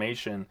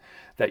information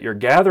that you're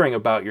gathering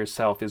about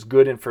yourself is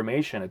good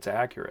information, it's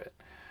accurate.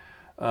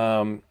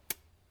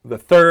 The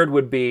third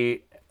would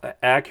be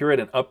accurate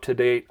and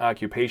up-to-date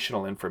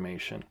occupational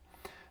information.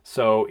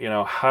 So,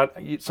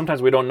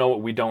 sometimes we don't know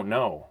what we don't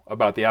know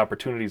about the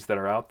opportunities that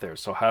are out there.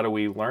 So how do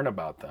we learn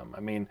about them?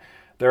 I mean,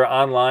 there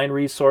are online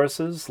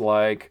resources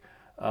like,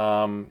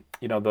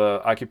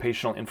 the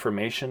Occupational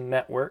Information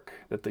Network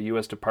that the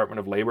U.S. Department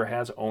of Labor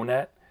has,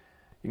 ONET.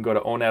 You can go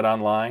to ONET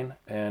online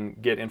and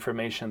get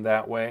information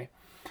that way.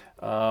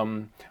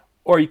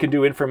 Or you can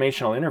do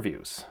informational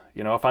interviews.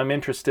 If I'm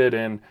interested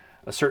in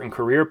a certain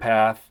career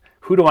path,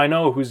 who do I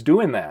know who's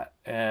doing that?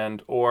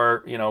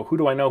 Or who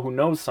do I know who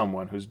knows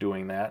someone who's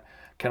doing that?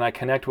 Can I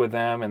connect with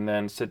them and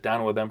then sit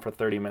down with them for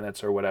 30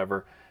 minutes or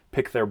whatever,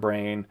 pick their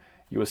brain?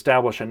 You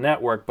establish a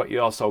network, but you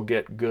also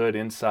get good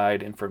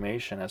inside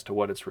information as to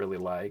what it's really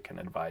like and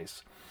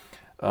advice.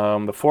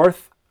 The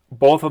fourth,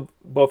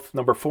 both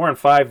number 4 and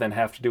 5 then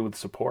have to do with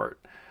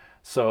support.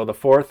 So the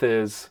fourth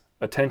is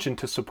attention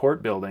to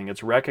support building.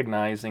 It's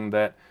recognizing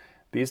that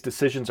these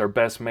decisions are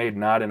best made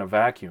not in a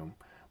vacuum,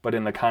 but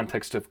in the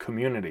context of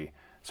community.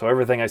 So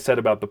everything I said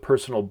about the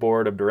personal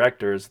board of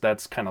directors,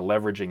 that's kind of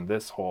leveraging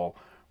this whole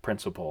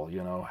principle.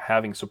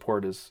 Having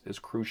support is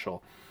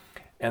crucial.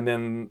 And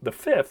then the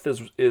fifth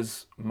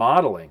is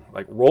modeling,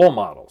 like role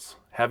models,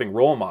 having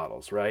role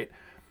models, right?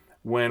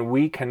 When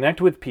we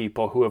connect with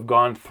people who have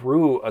gone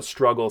through a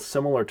struggle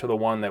similar to the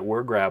one that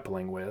we're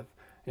grappling with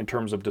in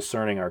terms of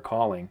discerning our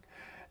calling,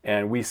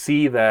 and we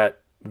see that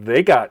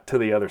they got to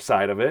the other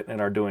side of it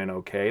and are doing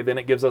okay, then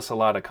it gives us a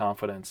lot of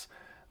confidence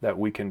that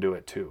we can do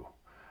it too.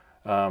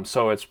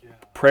 So it's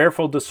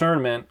prayerful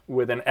discernment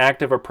with an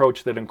active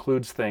approach that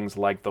includes things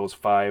like those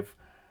 5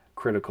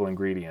 critical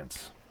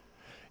ingredients.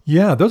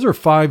 Yeah, those are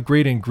 5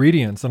 great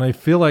ingredients. And I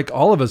feel like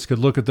all of us could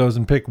look at those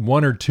and pick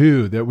 1 or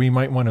 2 that we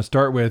might want to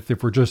start with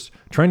if we're just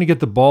trying to get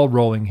the ball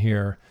rolling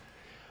here.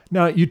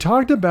 Now, you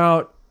talked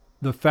about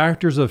the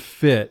factors of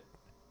fit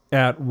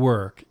at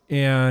work.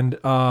 And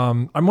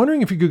I'm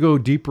wondering if you could go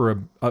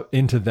deeper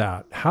into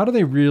that. How do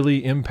they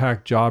really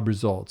impact job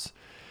results?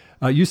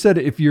 You said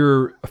if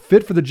you're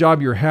fit for the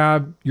job you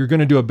have, you're going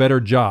to do a better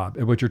job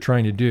at what you're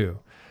trying to do.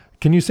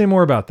 Can you say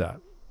more about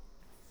that?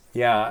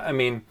 Yeah, I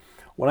mean,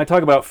 when I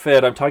talk about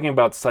fit, I'm talking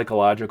about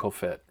psychological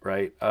fit,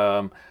 right?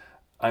 So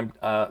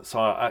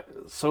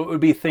it would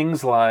be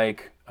things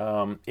like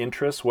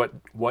interests.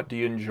 What do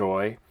you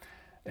enjoy,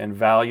 and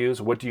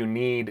values. What do you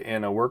need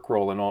in a work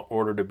role in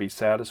order to be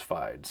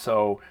satisfied?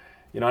 So,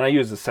 and I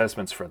use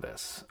assessments for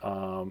this.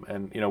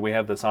 We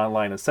have this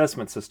online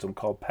assessment system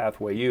called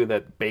Pathway U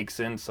that bakes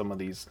in some of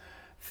these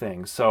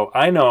things. So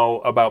I know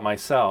about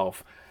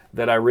myself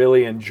that I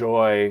really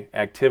enjoy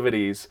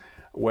activities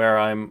where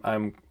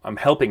I'm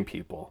helping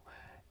people.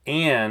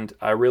 And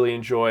I really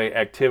enjoy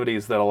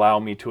activities that allow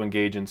me to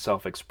engage in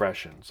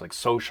self-expressions, like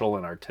social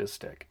and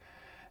artistic.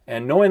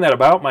 And knowing that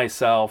about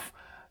myself,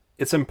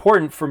 it's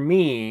important for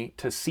me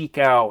to seek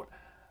out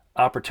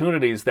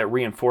opportunities that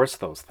reinforce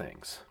those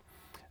things.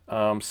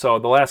 So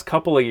the last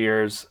couple of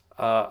years,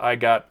 I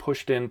got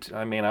pushed into,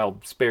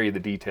 I'll spare you the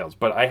details,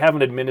 but I have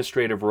an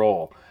administrative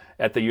role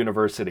at the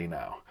university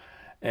now.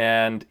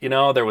 And,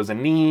 there was a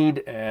need,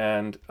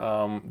 and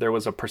there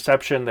was a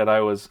perception that I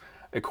was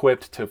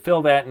equipped to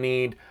fill that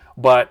need,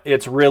 but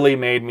it's really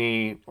made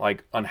me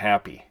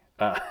unhappy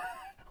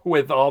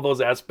with all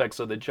those aspects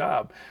of the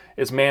job.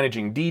 It's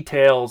managing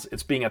details,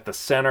 it's being at the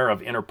center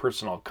of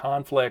interpersonal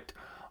conflict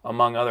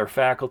among other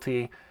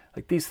faculty.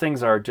 These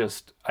things are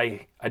just,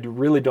 I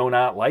really do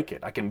not like it.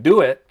 I can do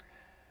it,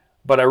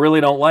 but I really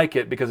don't like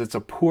it because it's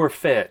a poor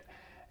fit.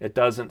 It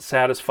doesn't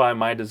satisfy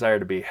my desire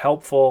to be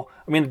helpful.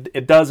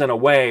 It does in a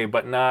way,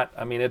 but not,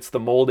 it's the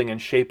molding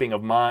and shaping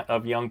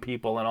of young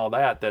people and all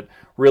that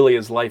really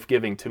is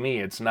life-giving to me.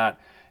 It's not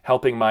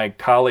helping my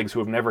colleagues who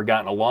have never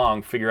gotten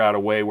along figure out a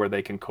way where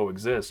they can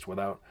coexist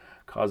without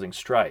causing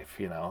strife.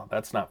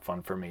 That's not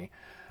fun for me.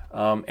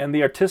 And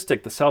the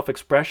artistic, the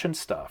self-expression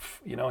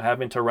stuff,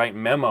 having to write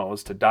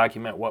memos to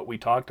document what we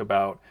talked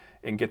about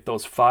and get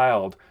those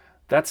filed,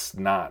 that's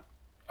not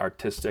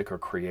artistic or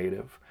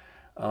creative.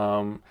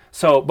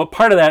 But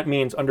part of that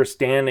means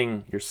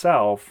understanding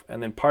yourself,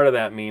 and then part of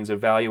that means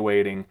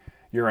evaluating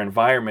your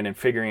environment and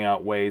figuring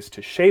out ways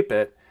to shape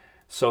it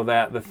so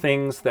that the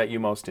things that you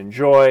most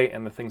enjoy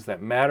and the things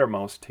that matter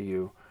most to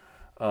you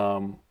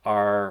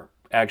are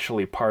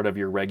actually part of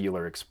your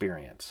regular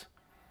experience.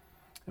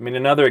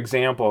 Another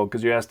example,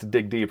 because you asked to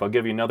dig deep, I'll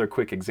give you another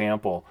quick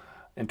example.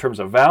 in terms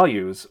of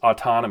values,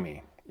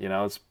 autonomy.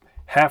 It's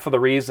half of the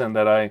reason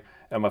that I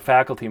am a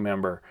faculty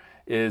member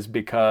is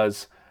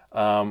because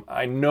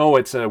I know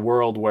it's a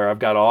world where I've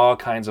got all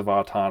kinds of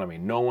autonomy.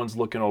 No one's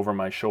looking over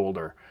my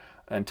shoulder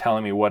and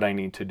telling me what I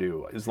need to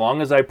do. As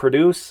long as I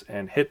produce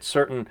and hit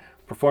certain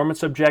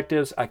performance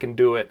objectives, I can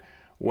do it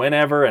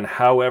whenever and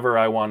however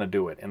I want to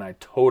do it. And I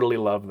totally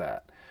love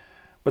that.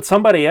 But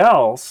somebody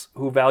else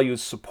who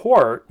values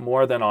support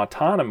more than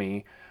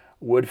autonomy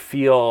would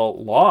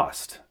feel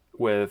lost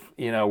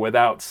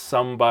without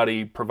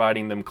somebody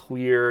providing them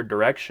clear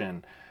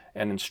direction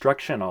and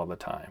instruction all the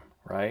time,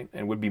 right?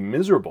 And would be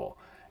miserable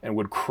and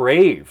would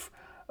crave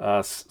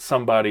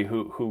somebody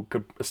who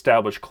could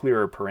establish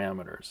clearer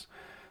parameters.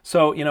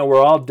 So,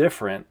 we're all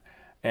different,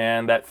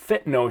 and that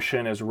fit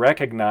notion is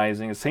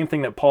recognizing the same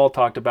thing that Paul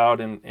talked about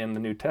in the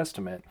New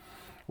Testament.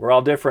 We're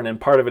all different, and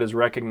part of it is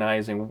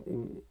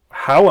recognizing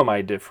how am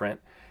I different,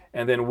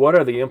 and then what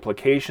are the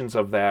implications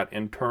of that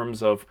in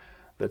terms of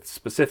the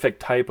specific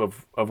type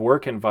of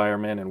work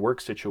environment and work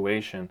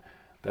situation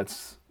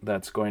that's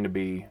going to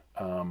be,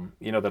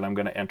 that I'm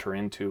going to enter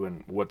into,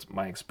 and what's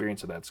my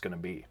experience of that's going to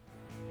be.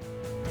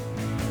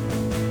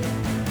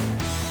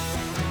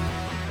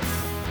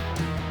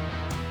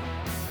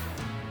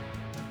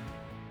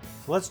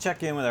 So let's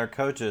check in with our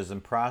coaches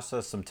and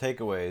process some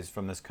takeaways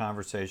from this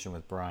conversation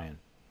with Brian.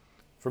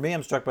 For me,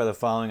 I'm struck by the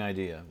following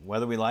idea.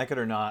 Whether we like it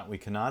or not, we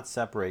cannot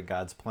separate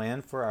God's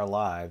plan for our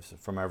lives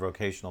from our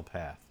vocational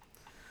path.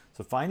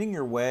 So finding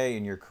your way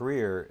in your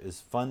career is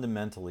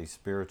fundamentally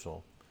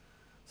spiritual.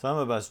 Some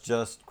of us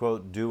just,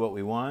 quote, do what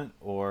we want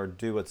or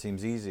do what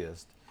seems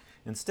easiest.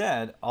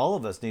 Instead, all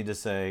of us need to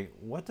say,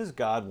 what does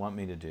God want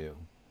me to do?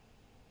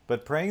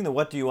 But praying the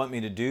 "what do you want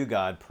me to do,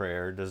 God"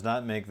 prayer does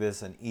not make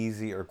this an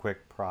easy or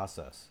quick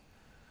process.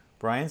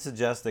 Brian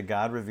suggests that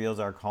God reveals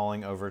our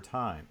calling over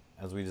time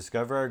as we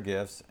discover our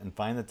gifts and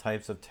find the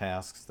types of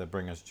tasks that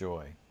bring us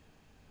joy.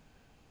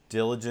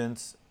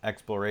 Diligence,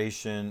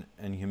 exploration,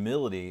 and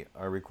humility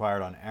are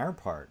required on our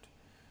part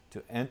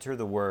to enter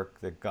the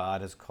work that God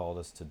has called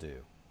us to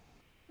do.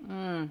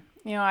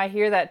 I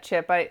hear that,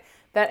 Chip.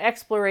 That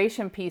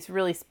exploration piece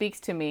really speaks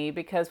to me,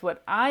 because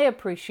what I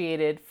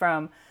appreciated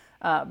from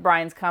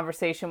Brian's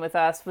conversation with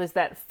us was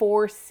that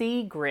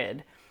 4C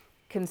grid: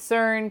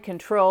 concern,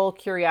 control,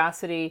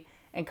 curiosity,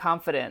 and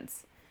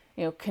confidence.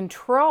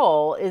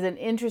 Control is an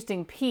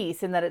interesting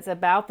piece in that it's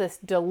about this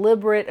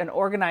deliberate and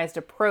organized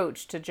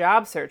approach to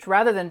job search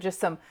rather than just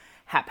some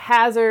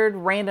haphazard,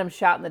 random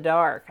shot in the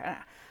dark. I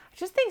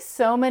just think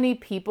so many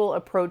people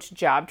approach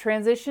job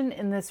transition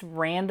in this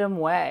random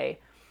way.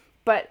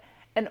 But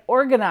an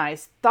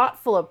organized,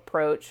 thoughtful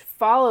approach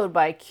followed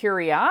by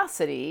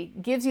curiosity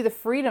gives you the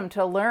freedom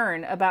to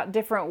learn about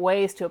different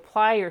ways to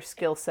apply your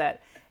skill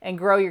set and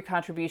grow your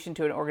contribution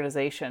to an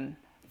organization.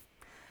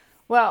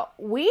 Well,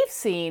 we've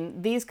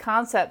seen these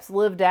concepts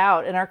lived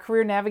out in our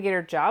Career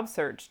Navigator job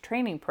search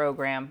training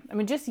program.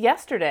 Just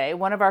yesterday,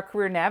 one of our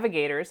career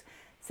navigators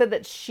said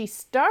that she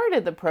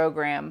started the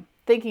program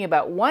thinking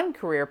about one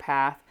career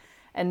path,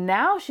 and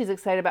now she's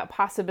excited about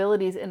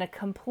possibilities in a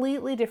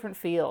completely different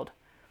field.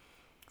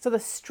 So the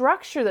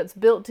structure that's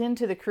built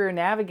into the Career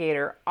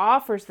Navigator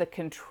offers the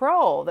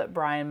control that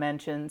Brian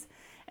mentions,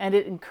 and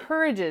it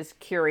encourages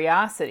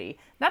curiosity,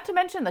 not to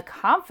mention the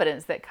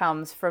confidence that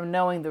comes from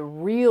knowing the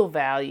real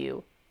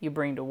value you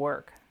bring to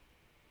work.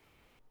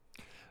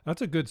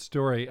 That's a good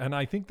story. And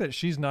I think that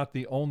she's not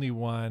the only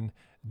one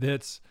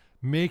that's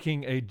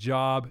making a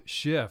job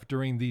shift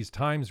during these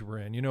times we're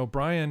in.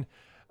 Brian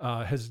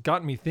has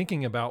gotten me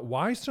thinking about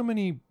why so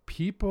many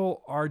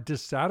people are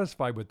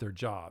dissatisfied with their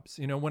jobs.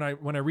 When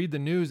I read the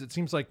news, it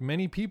seems like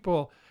many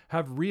people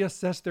have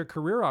reassessed their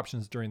career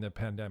options during the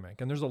pandemic,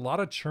 and there's a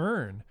lot of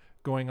churn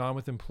going on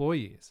with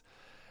employees.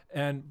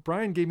 And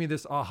Brian gave me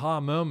this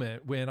aha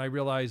moment when I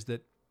realized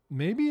that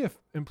maybe if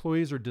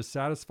employees are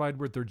dissatisfied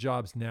with their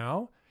jobs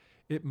now,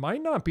 it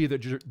might not be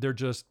that they're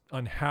just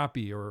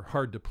unhappy or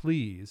hard to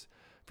please.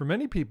 For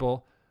many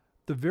people,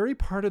 the very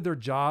part of their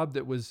job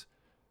that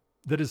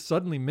is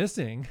suddenly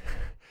missing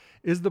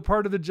is the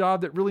part of the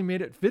job that really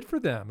made it fit for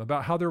them,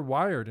 about how they're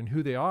wired and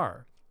who they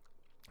are.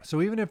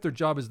 So even if their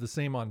job is the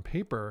same on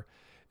paper,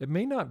 it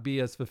may not be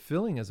as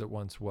fulfilling as it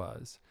once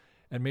was.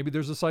 And maybe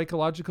there's a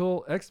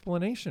psychological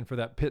explanation for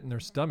that pit in their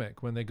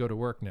stomach when they go to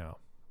work now.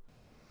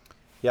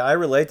 Yeah, I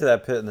relate to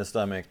that pit in the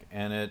stomach,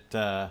 and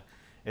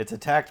it's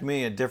attacked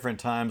me at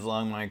different times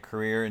along my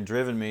career and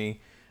driven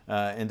me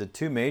into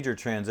two major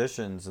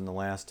transitions in the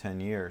last 10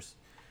 years.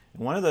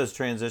 And one of those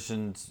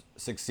transitions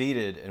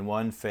succeeded and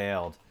one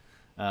failed.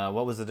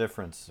 What was the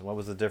difference? What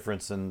was the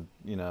difference in,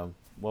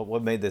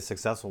 what made the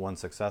successful one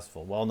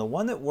successful? Well, in the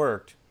one that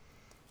worked,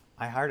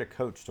 I hired a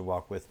coach to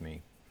walk with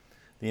me.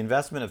 The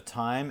investment of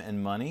time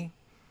and money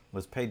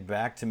was paid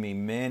back to me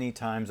many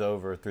times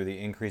over through the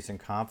increase in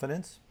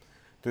confidence,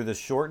 through the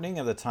shortening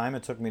of the time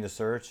it took me to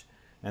search,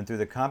 and through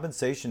the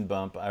compensation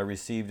bump I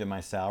received in my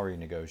salary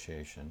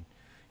negotiation.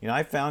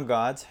 I found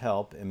God's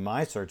help in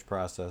my search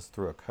process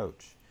through a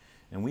coach,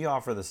 and we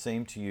offer the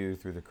same to you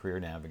through the Career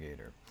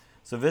Navigator.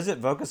 So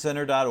visit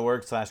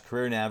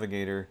vocacenter.org/career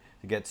navigator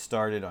to get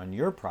started on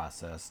your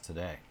process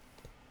today.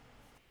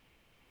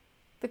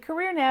 The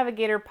Career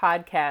Navigator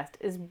podcast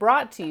is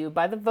brought to you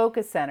by the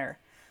Voca Center,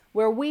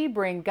 where we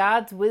bring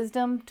God's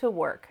wisdom to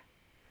work.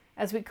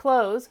 As we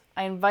close,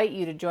 I invite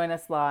you to join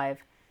us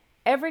live.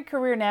 Every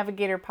Career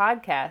Navigator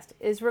podcast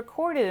is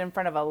recorded in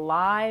front of a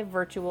live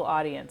virtual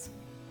audience.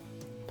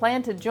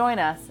 Plan to join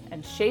us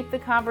and shape the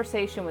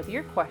conversation with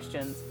your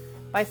questions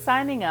by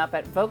signing up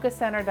at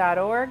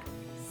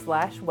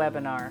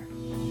vocacenter.org/webinar.